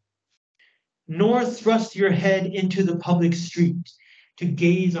window, nor thrust your head into the public street to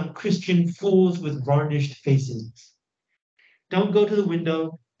gaze on Christian fools with varnished faces. Don't go to the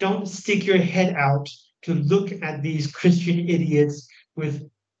window. Don't stick your head out to look at these Christian idiots with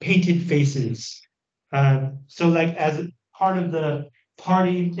painted faces. So like as part of the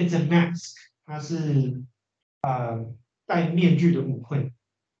party, it's a mask. 它是戴面具的舞会.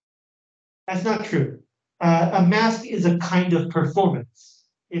 That's not true. A mask is a kind of performance.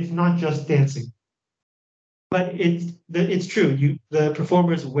 It's not just dancing. But it's true. The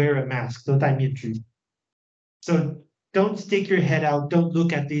performers wear a mask, 都戴面具. So don't stick your head out. Don't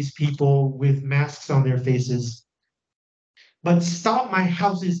look at these people with masks on their faces. But stop my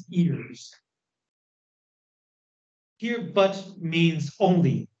house's ears. Here, but means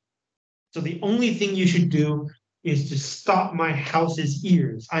only. So the only thing you should do is to stop my house's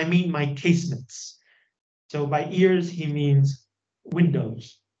ears. I mean my casements. So by ears, he means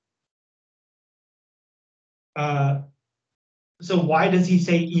windows. So why does he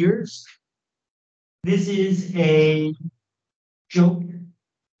say ears? This is a joke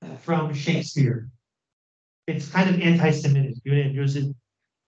from Shakespeare. It's kind of anti-Semitic. 有点就是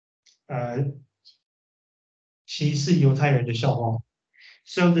歧视犹太人的笑话.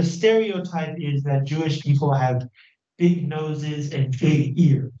 So the stereotype is that Jewish people have big noses and big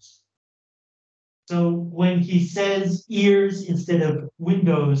ears. So when he says ears instead of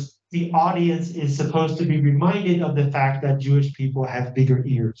windows, the audience is supposed to be reminded of the fact that Jewish people have bigger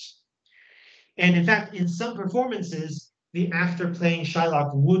ears. And in fact, in some performances, the actor playing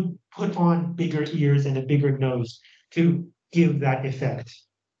Shylock would put on bigger ears and a bigger nose to give that effect.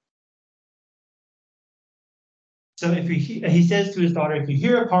 So if he says to his daughter, if you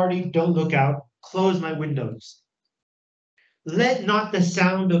hear a party, don't look out, close my windows. Let not the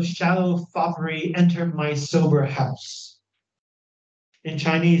sound of shallow foppery enter my sober house. In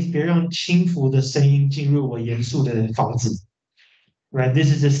Chinese, 别让轻浮的声音进入我严肃的房子. Right?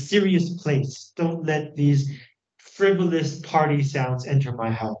 This is a serious place. Don't let these frivolous party sounds enter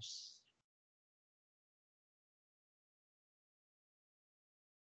my house.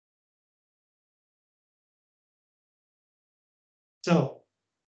 So,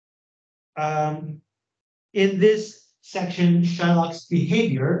 in this section, Shylock's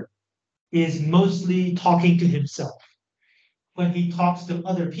behavior is mostly talking to himself. When he talks to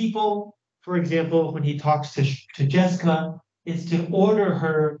other people, for example, when he talks to Jessica, it's to order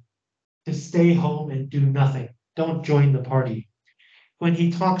her to stay home and do nothing. Don't join the party. When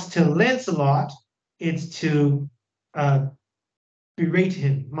he talks to Lancelot, it's to berate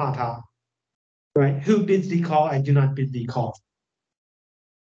him, 骂他, right? Who bids thee call? I do not bid thee call.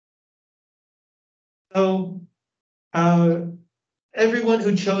 So everyone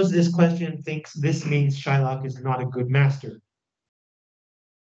who chose this question thinks this means Shylock is not a good master.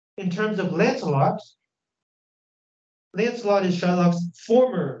 In terms of Lancelot, Lancelot is Shylock's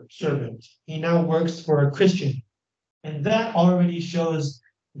former servant. He now works for a Christian. And that already shows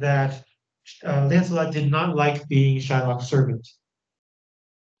that Lancelot did not like being Shylock's servant.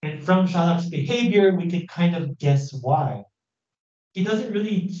 And from Shylock's behavior, we can kind of guess why. He doesn't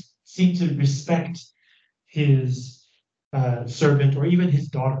really seem to respect his servant or even his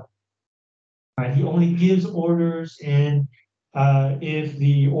daughter. Right? He only gives orders, and if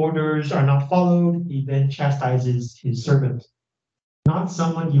the orders are not followed, he then chastises his servant. Not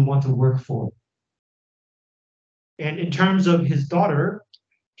someone you want to work for. And in terms of his daughter,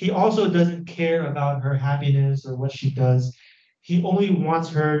 he also doesn't care about her happiness or what she does. He only wants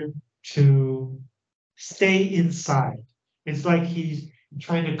her to stay inside. It's like he's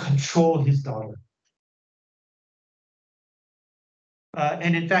trying to control his daughter.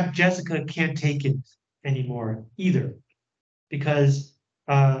 And in fact, Jessica can't take it anymore either, because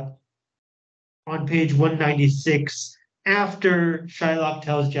on page 196, after Shylock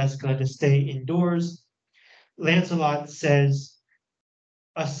tells Jessica to stay indoors, Lancelot says,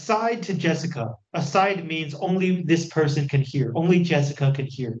 aside to Jessica. Aside means only this person can hear, only Jessica can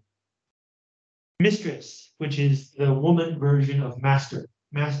hear. Mistress, which is the woman version of master,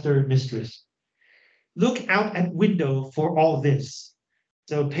 master, mistress. Look out at window for all this.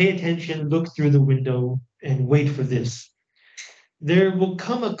 So pay attention, look through the window, and wait for this. There will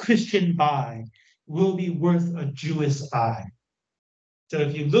come a Christian by, will be worth a Jewish eye. So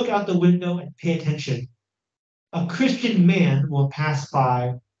if you look out the window and pay attention, a Christian man will pass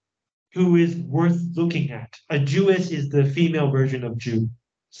by who is worth looking at. A Jewess is the female version of Jew.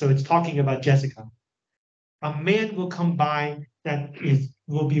 So it's talking about Jessica. A man will come by that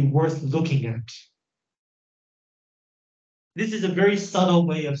will be worth looking at. This is a very subtle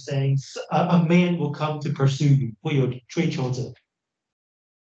way of saying a man will come to pursue you, 会有追求者.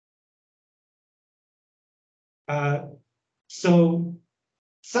 So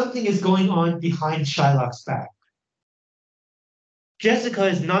something is going on behind Shylock's back. Jessica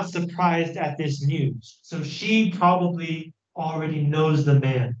is not surprised at this news, so she probably already knows the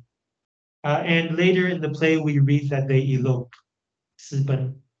man. And later in the play, we read that they elope. 私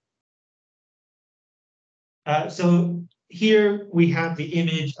奔. So here we have the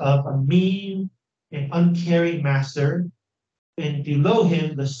image of a mean and uncaring master, and below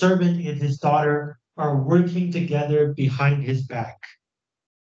him, the servant and his daughter are working together behind his back.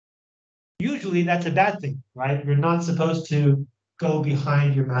 Usually that's a bad thing, right? You're not supposed to go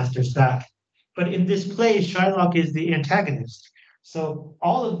behind your master's back. But in this play, Shylock is the antagonist. So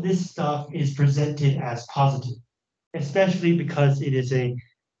all of this stuff is presented as positive, especially because it is a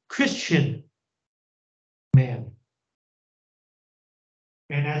Christian man.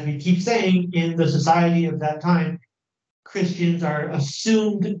 And as we keep saying, in the society of that time, Christians are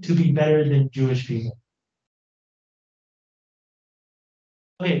assumed to be better than Jewish people.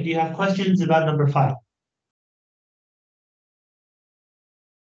 Okay, do you have questions about number 5?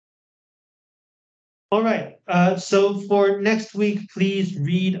 All right, so for next week, please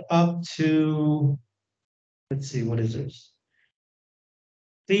read up to, let's see, what is this?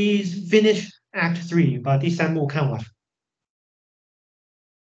 Please finish Act 3, 把第三幕看完.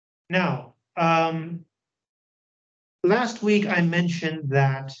 Now, last week I mentioned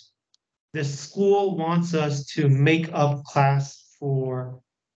that the school wants us to make up class for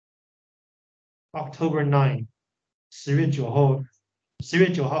October 9. 10月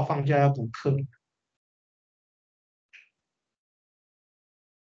9号放假要补课.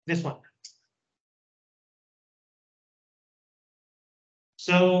 This one.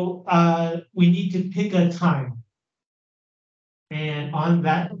 So we need to pick a time. And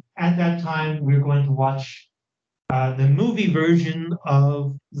at that time, we're going to watch the movie version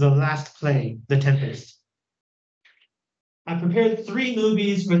of the last play, The Tempest. I prepared 3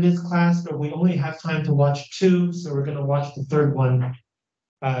 movies for this class, but we only have time to watch 2, so we're going to watch the third one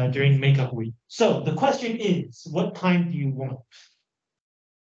during makeup week. So the question is, what time do you want?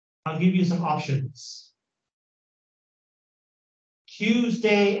 I'll give you some options.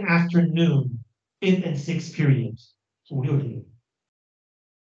 Tuesday afternoon, 5th and 6th periods. 5、6点.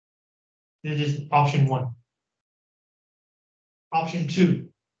 This is option 1. Option 2,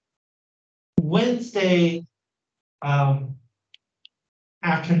 Wednesday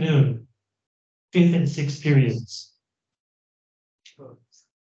afternoon, 5th and 6th periods.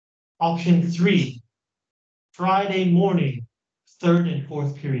 Option 3, Friday morning, 3rd and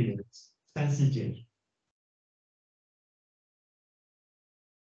 4th periods. 3、4节.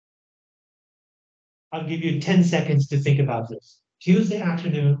 I'll give you 10 seconds to think about this. Tuesday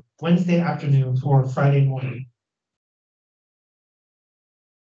afternoon, Wednesday afternoon, or Friday morning.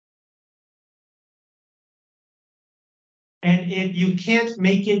 And if you can't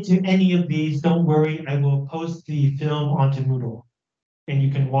make it to any of these, don't worry, I will post the film onto Moodle, and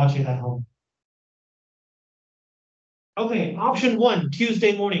you can watch it at home. Okay, option 1,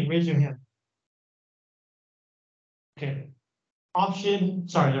 Tuesday morning, raise your hand. Okay.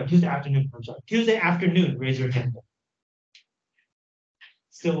 Tuesday afternoon, I'm sorry. Tuesday afternoon, raise your hand.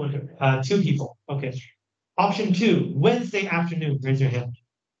 Still 2 people, okay. Option 2, Wednesday afternoon, raise your hand.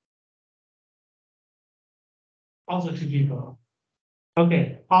 Also 2 people.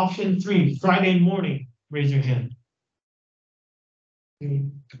 Okay, option 3, Friday morning, raise your hand.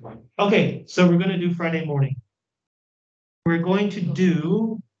 Okay, so we're gonna do Friday morning. We're going to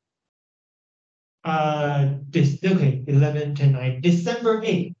do 11, 10, 9, December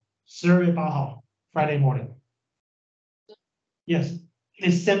 8th, 10月8号, Friday morning. Yes,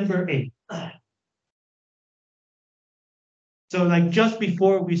 December 8th. So like just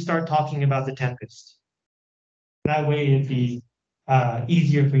before we start talking about the Tempest. That way it'd be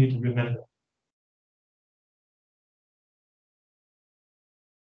easier for you to remember.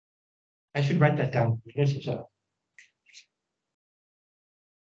 I should write that down.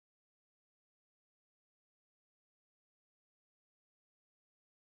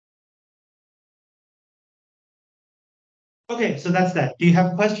 Okay, so that's that. Do you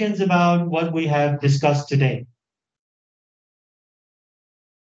have questions about what we have discussed today?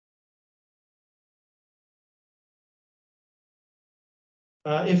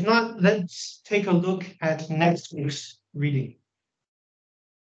 If not, let's take a look at next week's reading.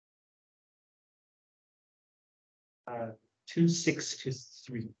 2:6 to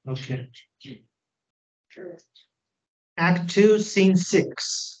 3. Okay. Act 2, Scene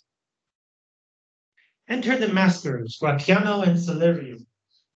 6. Enter the masters, Gratiano and Celerio.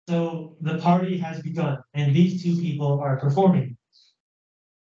 So the party has begun, and these two people are performing.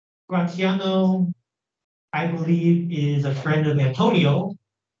 Gratiano, I believe, is a friend of Antonio,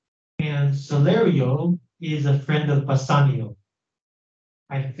 and Celerio is a friend of Bassanio.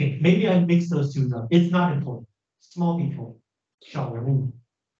 I think maybe I mixed those two up. It's not important. Small people. 小人物.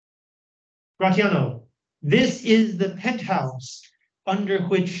 Gratiano, this is the penthouse under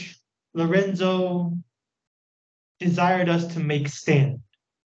which Lorenzo desired us to make stand.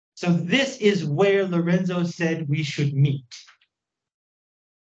 So this is where Lorenzo said we should meet.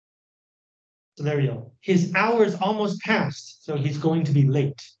 Celerio, his hour is almost past, so he's going to be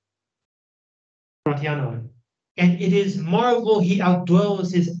late. Gratiano, and it is marvel he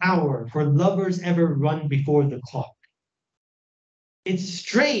outdwells his hour, for lovers ever run before the clock. It's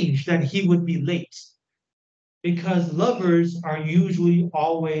strange that he would be late, because lovers are usually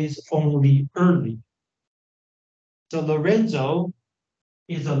always only early. So Lorenzo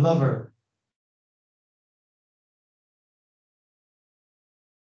is a lover.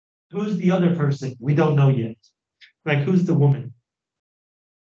 Who's the other person? We don't know yet. Like, who's the woman?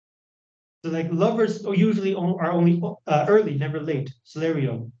 So, like, lovers usually are only early, never late.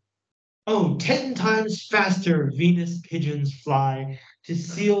 Celerio. Oh, 10 times faster Venus pigeons fly to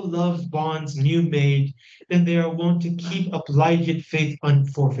seal love's bonds new made than they are wont to keep obliged faith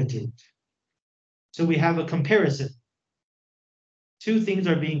unforfeited. So we have a comparison. Two things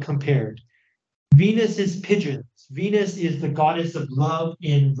are being compared. Venus is pigeons. Venus is the goddess of love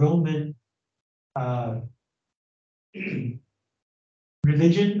in Roman uh,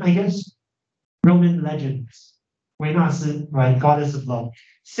 religion, I guess. Roman legends. 维纳斯, right, goddess of love.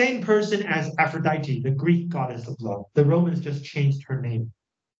 Same person as Aphrodite, the Greek goddess of love. The Romans just changed her name.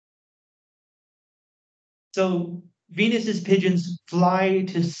 So Venus's pigeons fly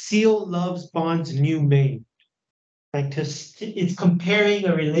to seal love's bonds new made. Like it's comparing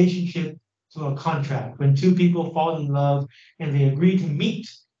a relationship to a contract. When two people fall in love and they agree to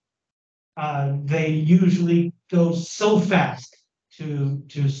meet, they usually go so fast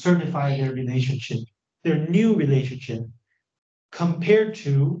to certify their relationship, their new relationship, compared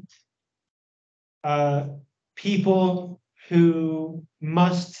to uh, people who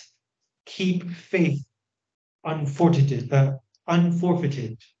must keep faith unforfeited.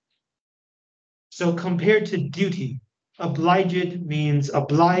 Unforfeited. So compared to duty, obliged means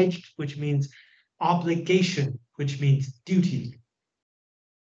obliged, which means obligation, which means duty.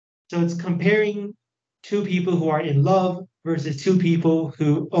 So it's comparing two people who are in love versus two people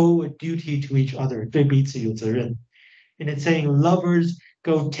who owe a duty to each other. 对彼此有责任. And it's saying lovers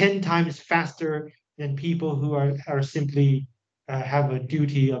go 10 times faster than people who are simply have a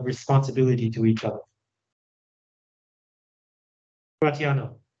duty of responsibility to each other.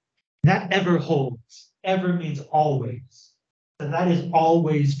 Gratiano. That ever holds. Ever means always. So that is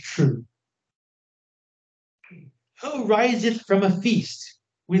always true. Who riseth from a feast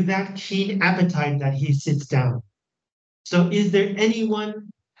with that keen appetite that he sits down? So is there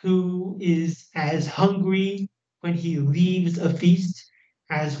anyone who is as hungry when he leaves a feast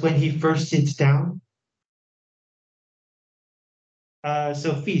as when he first sits down?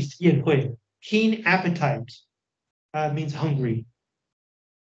 So feast, 宴会, keen appetite means hungry.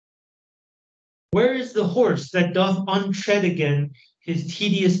 Where is the horse that doth untread again his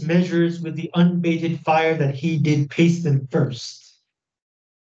tedious measures with the unbaited fire that he did pace them first?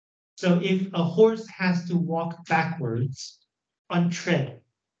 So if a horse has to walk backwards, untread.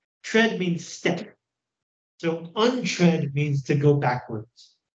 Tread means step. So untread means to go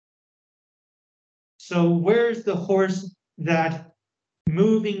backwards. So where's the horse that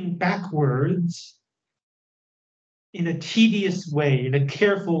moving backwards in a tedious way, in a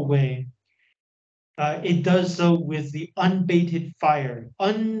careful way, it does so with the unbaited fire,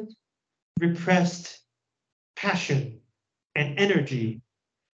 unrepressed passion and energy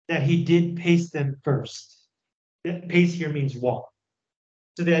that he did pace them first. Pace here means walk.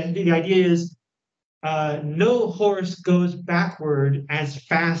 So the idea is no horse goes backward as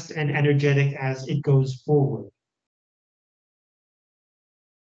fast and energetic as it goes forward.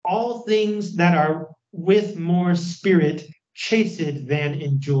 All things that are with more spirit chased than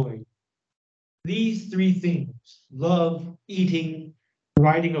enjoyed. These three things, love, eating,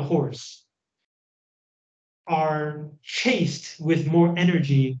 riding a horse, are chased with more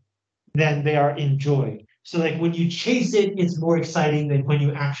energy than they are enjoyed. So, like when you chase it, it's more exciting than when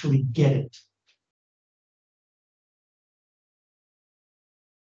you actually get it.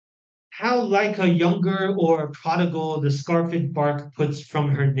 How like a younger or a prodigal the scarfed bark puts from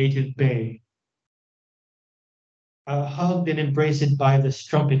her native bay, hugged and embraced by the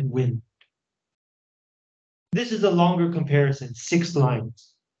strumpet wind. This is a longer comparison, 6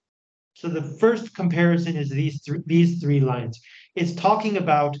 lines. So the first comparison is these 3 lines. It's talking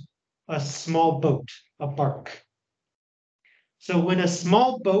about a small boat, a bark. So when a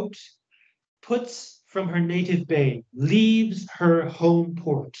small boat puts from her native bay, leaves her home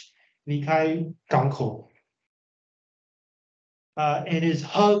port, 离开港口, and is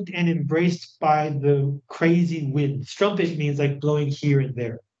hugged and embraced by the crazy wind. Strumpet means like blowing here and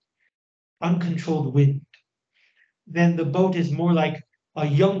there, uncontrolled wind. Then the boat is more like a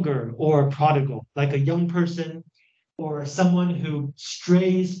younger or a prodigal, like a young person or someone who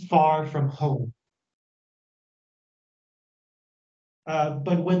strays far from home.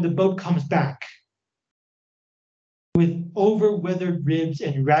 But when the boat comes back with over weathered ribs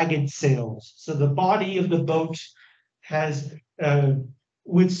and ragged sails, so the body of the boat has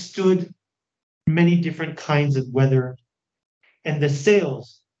withstood many different kinds of weather, and the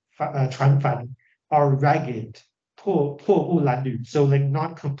sails, 船帆, are ragged, 破布蓝缕, so like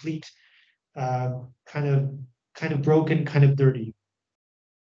not complete, uh, kind of kind of broken, kind of dirty.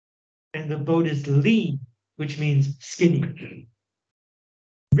 And the boat is lean, which means skinny,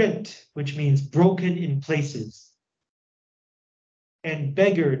 ripped, which means broken in places, and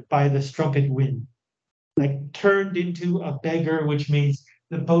beggared by the strumpet wind, like turned into a beggar, which means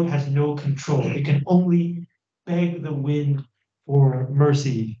the boat has no control. It can only beg the wind for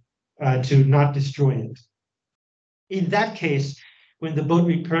mercy, to not destroy it. In that case, when the boat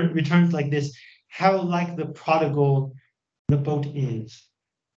returns like this, how like the prodigal the boat is.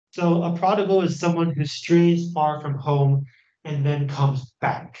 So a prodigal is someone who strays far from home and then comes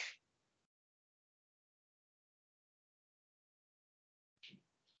back.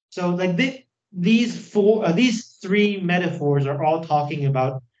 So like these 3 metaphors are all talking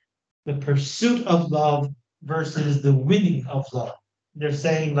about the pursuit of love versus the winning of love. They're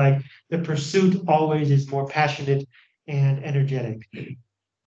saying like the pursuit always is more passionate and energetic.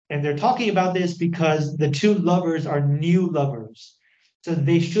 And they're talking about this because the 2 lovers are new lovers. So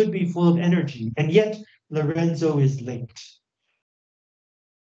they should be full of energy. And yet Lorenzo is late.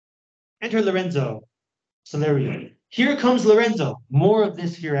 Enter Lorenzo, Salerio. Here comes Lorenzo. More of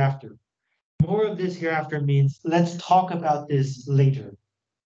this hereafter. More of this hereafter means let's talk about this later.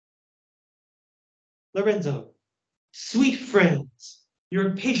 Lorenzo, sweet friends,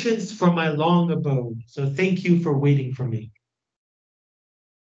 your patience for my long abode. So thank you for waiting for me.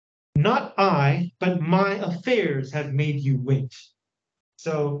 Not I, but my affairs have made you wait.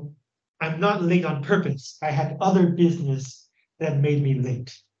 So I'm not late on purpose. I had other business that made me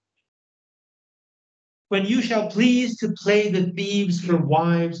late. When you shall please to play the thieves for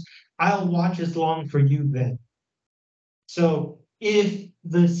wives, I'll watch as long for you then. So if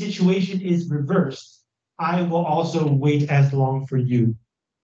the situation is reversed, I will also wait as long for you.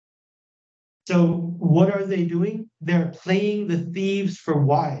 So what are they doing? They're playing the thieves for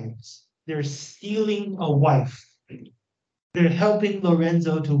wives. They're stealing a wife. They're helping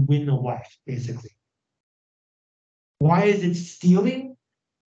Lorenzo to win a wife, basically. Why is it stealing?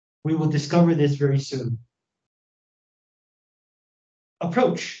 We will discover this very soon.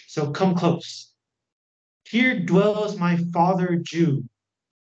 Approach, so come close. Here dwells my father Jew.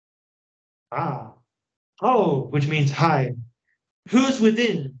 Ah, oh, which means hi. Who's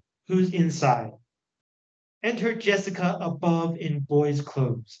within? Who's inside? Enter Jessica above in boy's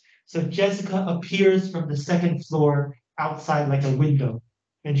clothes. So Jessica appears from the second floor outside like a window,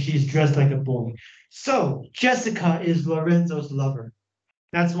 and she's dressed like a boy. So Jessica is Lorenzo's lover.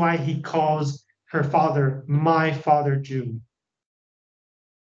 That's why he calls her father my father Jew.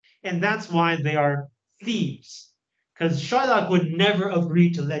 And that's why they are thieves. Because Shylock would never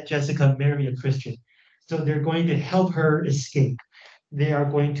agree to let Jessica marry a Christian. So they're going to help her escape. They are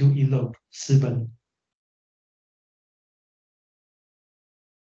going to elope, 私奔.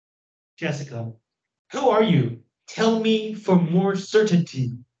 Jessica, who are you? Tell me for more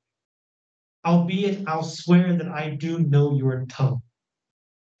certainty. Albeit I'll swear that I do know your tongue.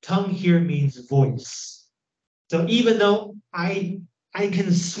 Tongue here means voice. So even though I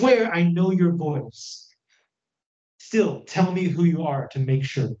can swear I know your voice, still tell me who you are to make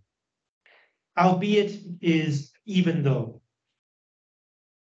sure. Albeit is even though.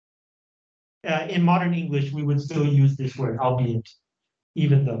 In modern English, we would still use this word, albeit,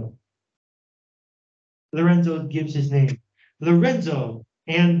 even though. Lorenzo gives his name. Lorenzo,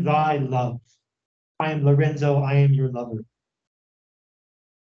 and thy love. I am Lorenzo, I am your lover.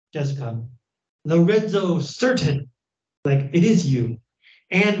 Jessica. Lorenzo, certain, like it is you,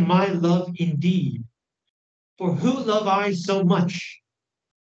 and my love indeed. For who love I so much?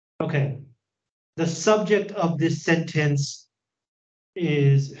 Okay, the subject of this sentence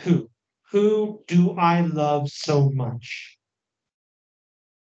is who? Who do I love so much?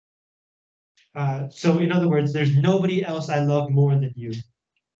 So, in other words, there's nobody else I love more than you.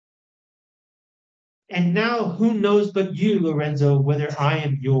 And now, who knows but you, Lorenzo, whether I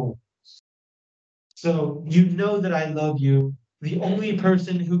am yours? So, you know that I love you. The only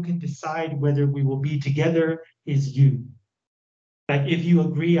person who can decide whether we will be together is you. Like, if you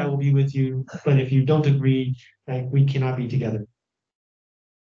agree, I will be with you. But if you don't agree, like, we cannot be together.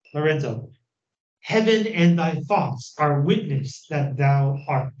 Lorenzo, heaven and thy thoughts are witness that thou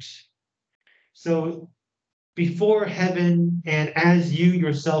art. So, before heaven and as you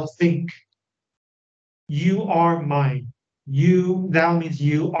yourself think, you are mine. You, thou means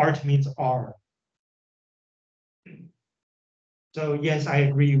you, art means are. So yes, I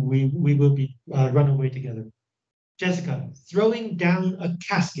agree. We will be run away together. Jessica, throwing down a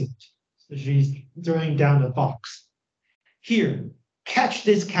casket. So she's throwing down a box. Here, catch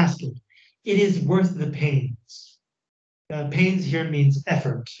this casket. It is worth the pains. Pains here means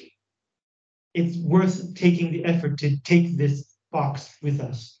effort. It's worth taking the effort to take this box with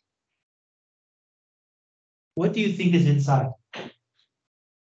us. What do you think is inside?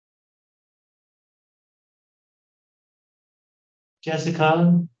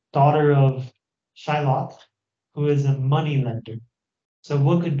 Jessica, daughter of Shylock, who is a money lender. So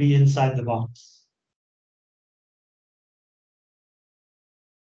what could be inside the box?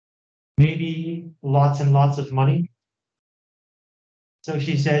 Maybe lots and lots of money. So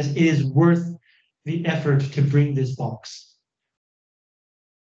she says it is worth the effort to bring this box.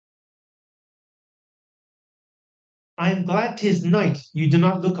 I am glad 'tis night, you do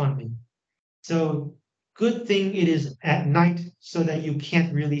not look on me. So good thing it is at night so that you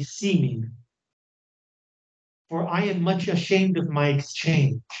can't really see me. For I am much ashamed of my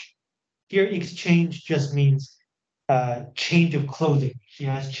exchange. Here, exchange just means change of clothing. She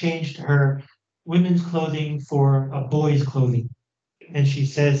has changed her women's clothing for a boy's clothing. And she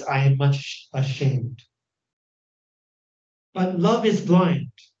says, I am much ashamed. But love is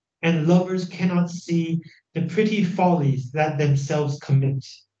blind, and lovers cannot see the pretty follies that themselves commit.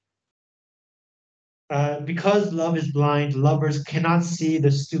 Because love is blind, lovers cannot see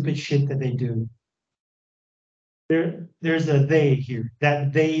the stupid shit that they do. There's a they here,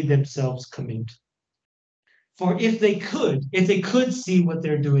 that they themselves commit. For if they could see what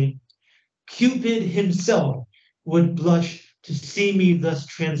they're doing, Cupid himself would blush to see me thus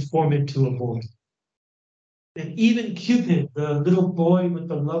transform into a boy. And even Cupid, the little boy with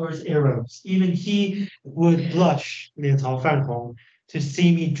the lover's arrows, even he would blush, 脸朝泛红, to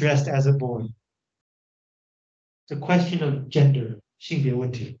see me dressed as a boy. It's a question of gender, 性别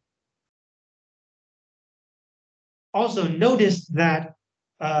问题. Also, notice that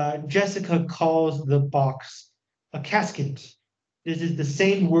Jessica calls the box a casket. This is the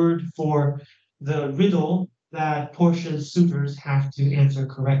same word for the riddle that Portia's suitors have to answer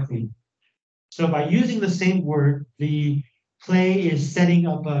correctly. So by using the same word, the play is setting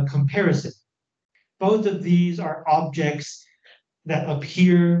up a comparison. Both of these are objects that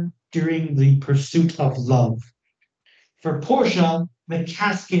appear during the pursuit of love. For Portia, the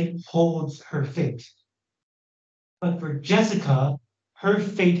casket holds her fate. But for Jessica, her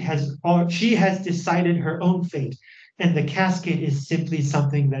fate has, or she has decided her own fate, and the casket is simply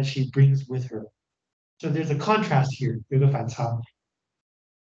something that she brings with her. So there's a contrast here, 有个反差.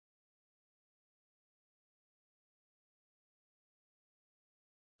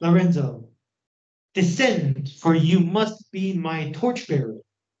 Lorenzo, descend, for you must be my torchbearer.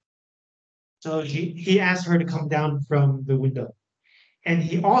 So he asks her to come down from the window. And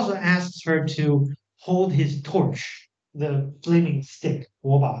he also asks her to hold his torch, the flaming stick,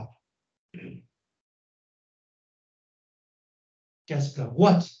 火把. Jessica,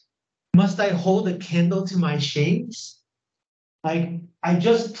 what? Must I hold a candle to my shames? Like, I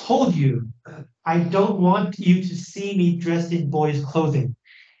just told you, I don't want you to see me dressed in boys' clothing.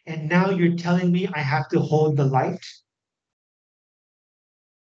 And now you're telling me I have to hold the light?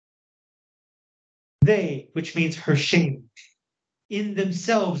 They, which means her shame, in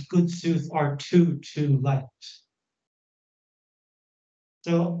themselves, good sooth, are too light.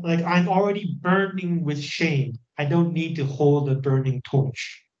 So, like, I'm already burning with shame. I don't need to hold a burning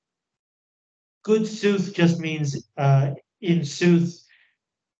torch. Good sooth just means in sooth,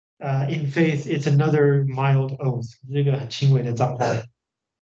 in faith, it's another mild oath. 这个很轻微的脏话。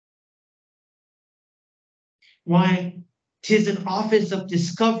Why? 'Tis an office of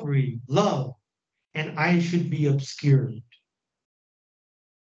discovery, love, and I should be obscured.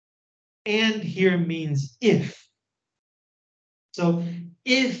 And here means if. So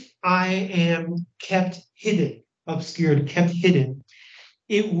if I am kept hidden, obscured, kept hidden,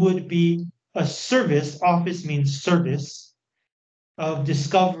 it would be a service, office means service, of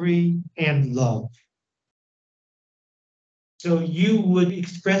discovery and love. So you would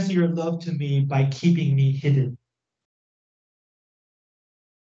express your love to me by keeping me hidden.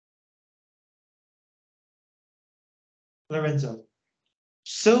 Lorenzo,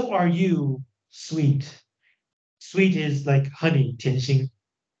 so are you, sweet. Sweet is like honey, 甜心.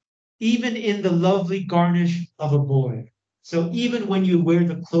 Even in the lovely garnish of a boy. So even when you wear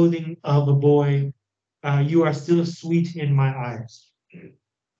the clothing of a boy, you are still sweet in my eyes.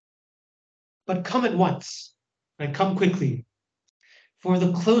 But come at once, and come quickly, for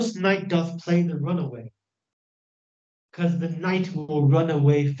the close night doth play the runaway. Because the night will run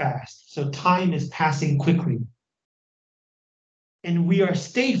away fast. So time is passing quickly. And we are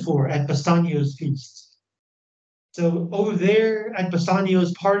stayed for at Bassanio's feast. So over there at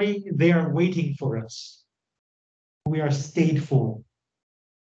Bassanio's party, they are waiting for us. We are stayed for.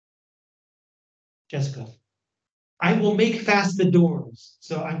 Jessica. I will make fast the doors.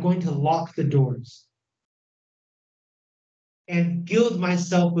 So I'm going to lock the doors. And gild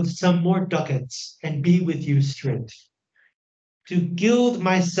myself with some more ducats and be with you straight. To gild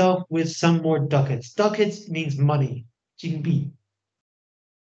myself with some more ducats. Ducats means money. 金币.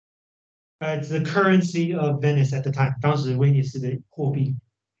 It's the currency of Venice at the time. 当时威尼斯的货币.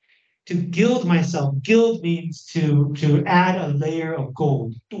 To gild myself. Gild means to add a layer of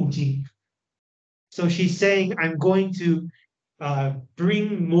gold. 镀金. So she's saying, I'm going to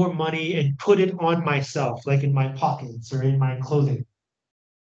bring more money and put it on myself, like in my pockets or in my clothing.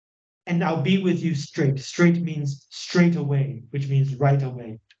 And I'll be with you straight. Straight means straight away, which means right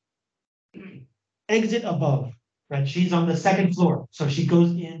away. Exit above, right? She's on the second floor. So she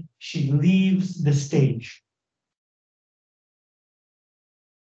goes in, she leaves the stage.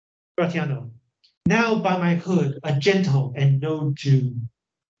 Gratiano. Now by my hood, a gentle and no Jew.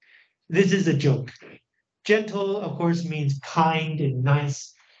 This is a joke. Gentle, of course, means kind and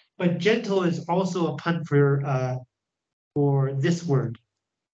nice, but gentle is also a pun for this word.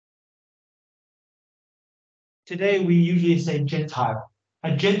 Today, we usually say Gentile.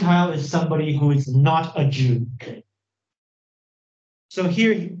 A Gentile is somebody who is not a Jew. So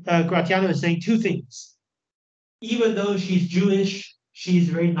here, Gratiano is saying two things. Even though she's Jewish, she's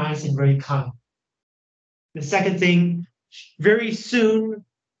very nice and very kind. The second thing, very soon,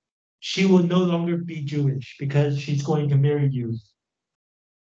 she will no longer be Jewish because she's going to marry you.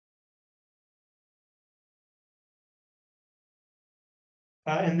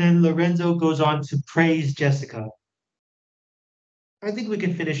 And then Lorenzo goes on to praise Jessica. I think we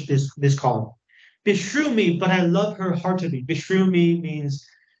can finish this column. Beshrew me, but I love her heartily. Beshrew me means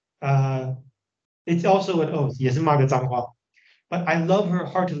it's also an oath. 也是骂个脏话. But I love her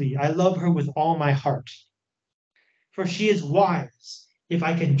heartily. I love her with all my heart. For she is wise, if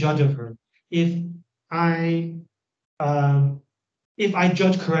I can judge of her. I if I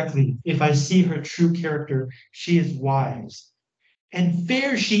judge correctly, if I see her true character, she is wise. And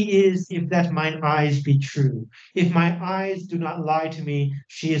fair she is, if that mine eyes be true. If my eyes do not lie to me,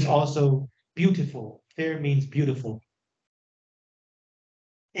 she is also beautiful. Fair means beautiful.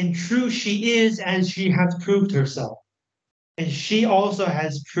 And true she is, as she hath proved herself. And she also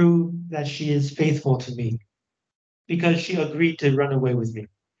has proved that she is faithful to me, because she agreed to run away with me.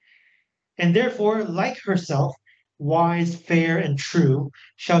 And therefore, like herself, wise, fair, and true,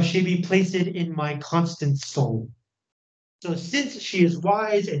 shall she be placed in my constant soul. So since she is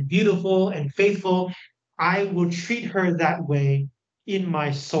wise and beautiful and faithful, I will treat her that way in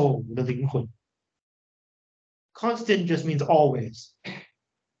my soul, the 灵魂. Constant just means always.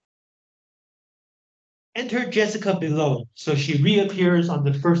 Enter Jessica below, so she reappears on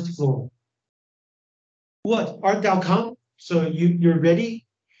the first floor. What, art thou come? So you're ready?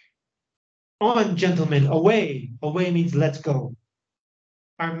 On, gentlemen, away. Away means let's go.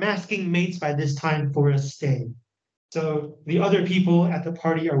 Our masking mates by this time for us stay. So the other people at the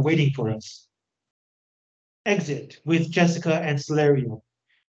party are waiting for us. Exit with Jessica and Celerio.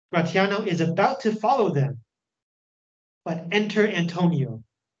 Gratiano is about to follow them, but enter Antonio.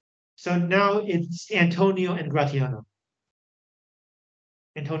 So now it's Antonio and Gratiano.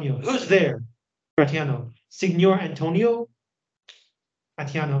 Antonio, who's there? Gratiano, Signor Antonio?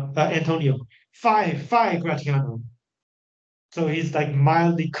 Antonio, Fie, Gratiano. So he's like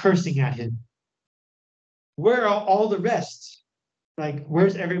mildly cursing at him. Where are all the rest? Like,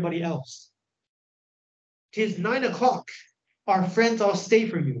 where's everybody else? 'Tis 9 o'clock. Our friends all stay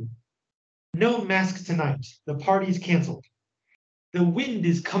for you. No mask tonight. The party's canceled. The wind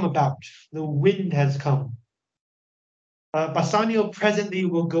is come about. The wind has come. Bassanio presently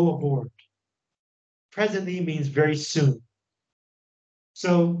will go aboard. Presently means very soon.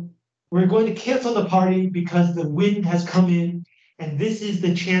 So we're going to cancel the party because the wind has come in, and this is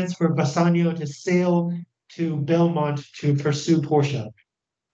the chance for Bassanio to sail to Belmont to pursue Portia.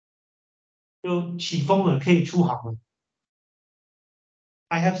 就起风了，可以出航了。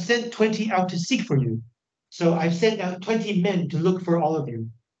I have sent 20 out to seek for you. So I've sent out 20 men to look for all of you.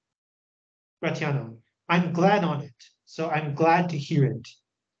 Gratiano, I'm glad on it, so I'm glad to hear it.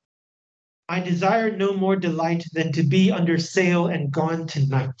 I desire no more delight than to be under sail and gone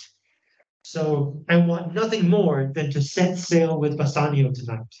tonight. So I want nothing more than to set sail with Bassanio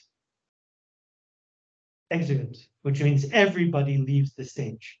tonight. Exeunt, which means everybody leaves the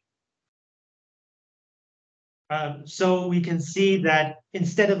stage. So we can see that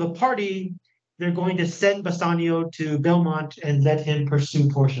instead of a party, they're going to send Bassanio to Belmont and let him pursue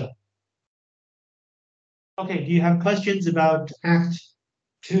Portia. Okay, do you have questions about Act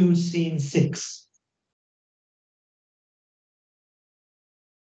 2, Scene 6?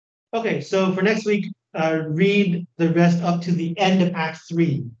 Okay, so for next week, read the rest up to the end of Act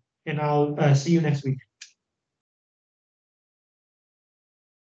 3, and I'll see you next week.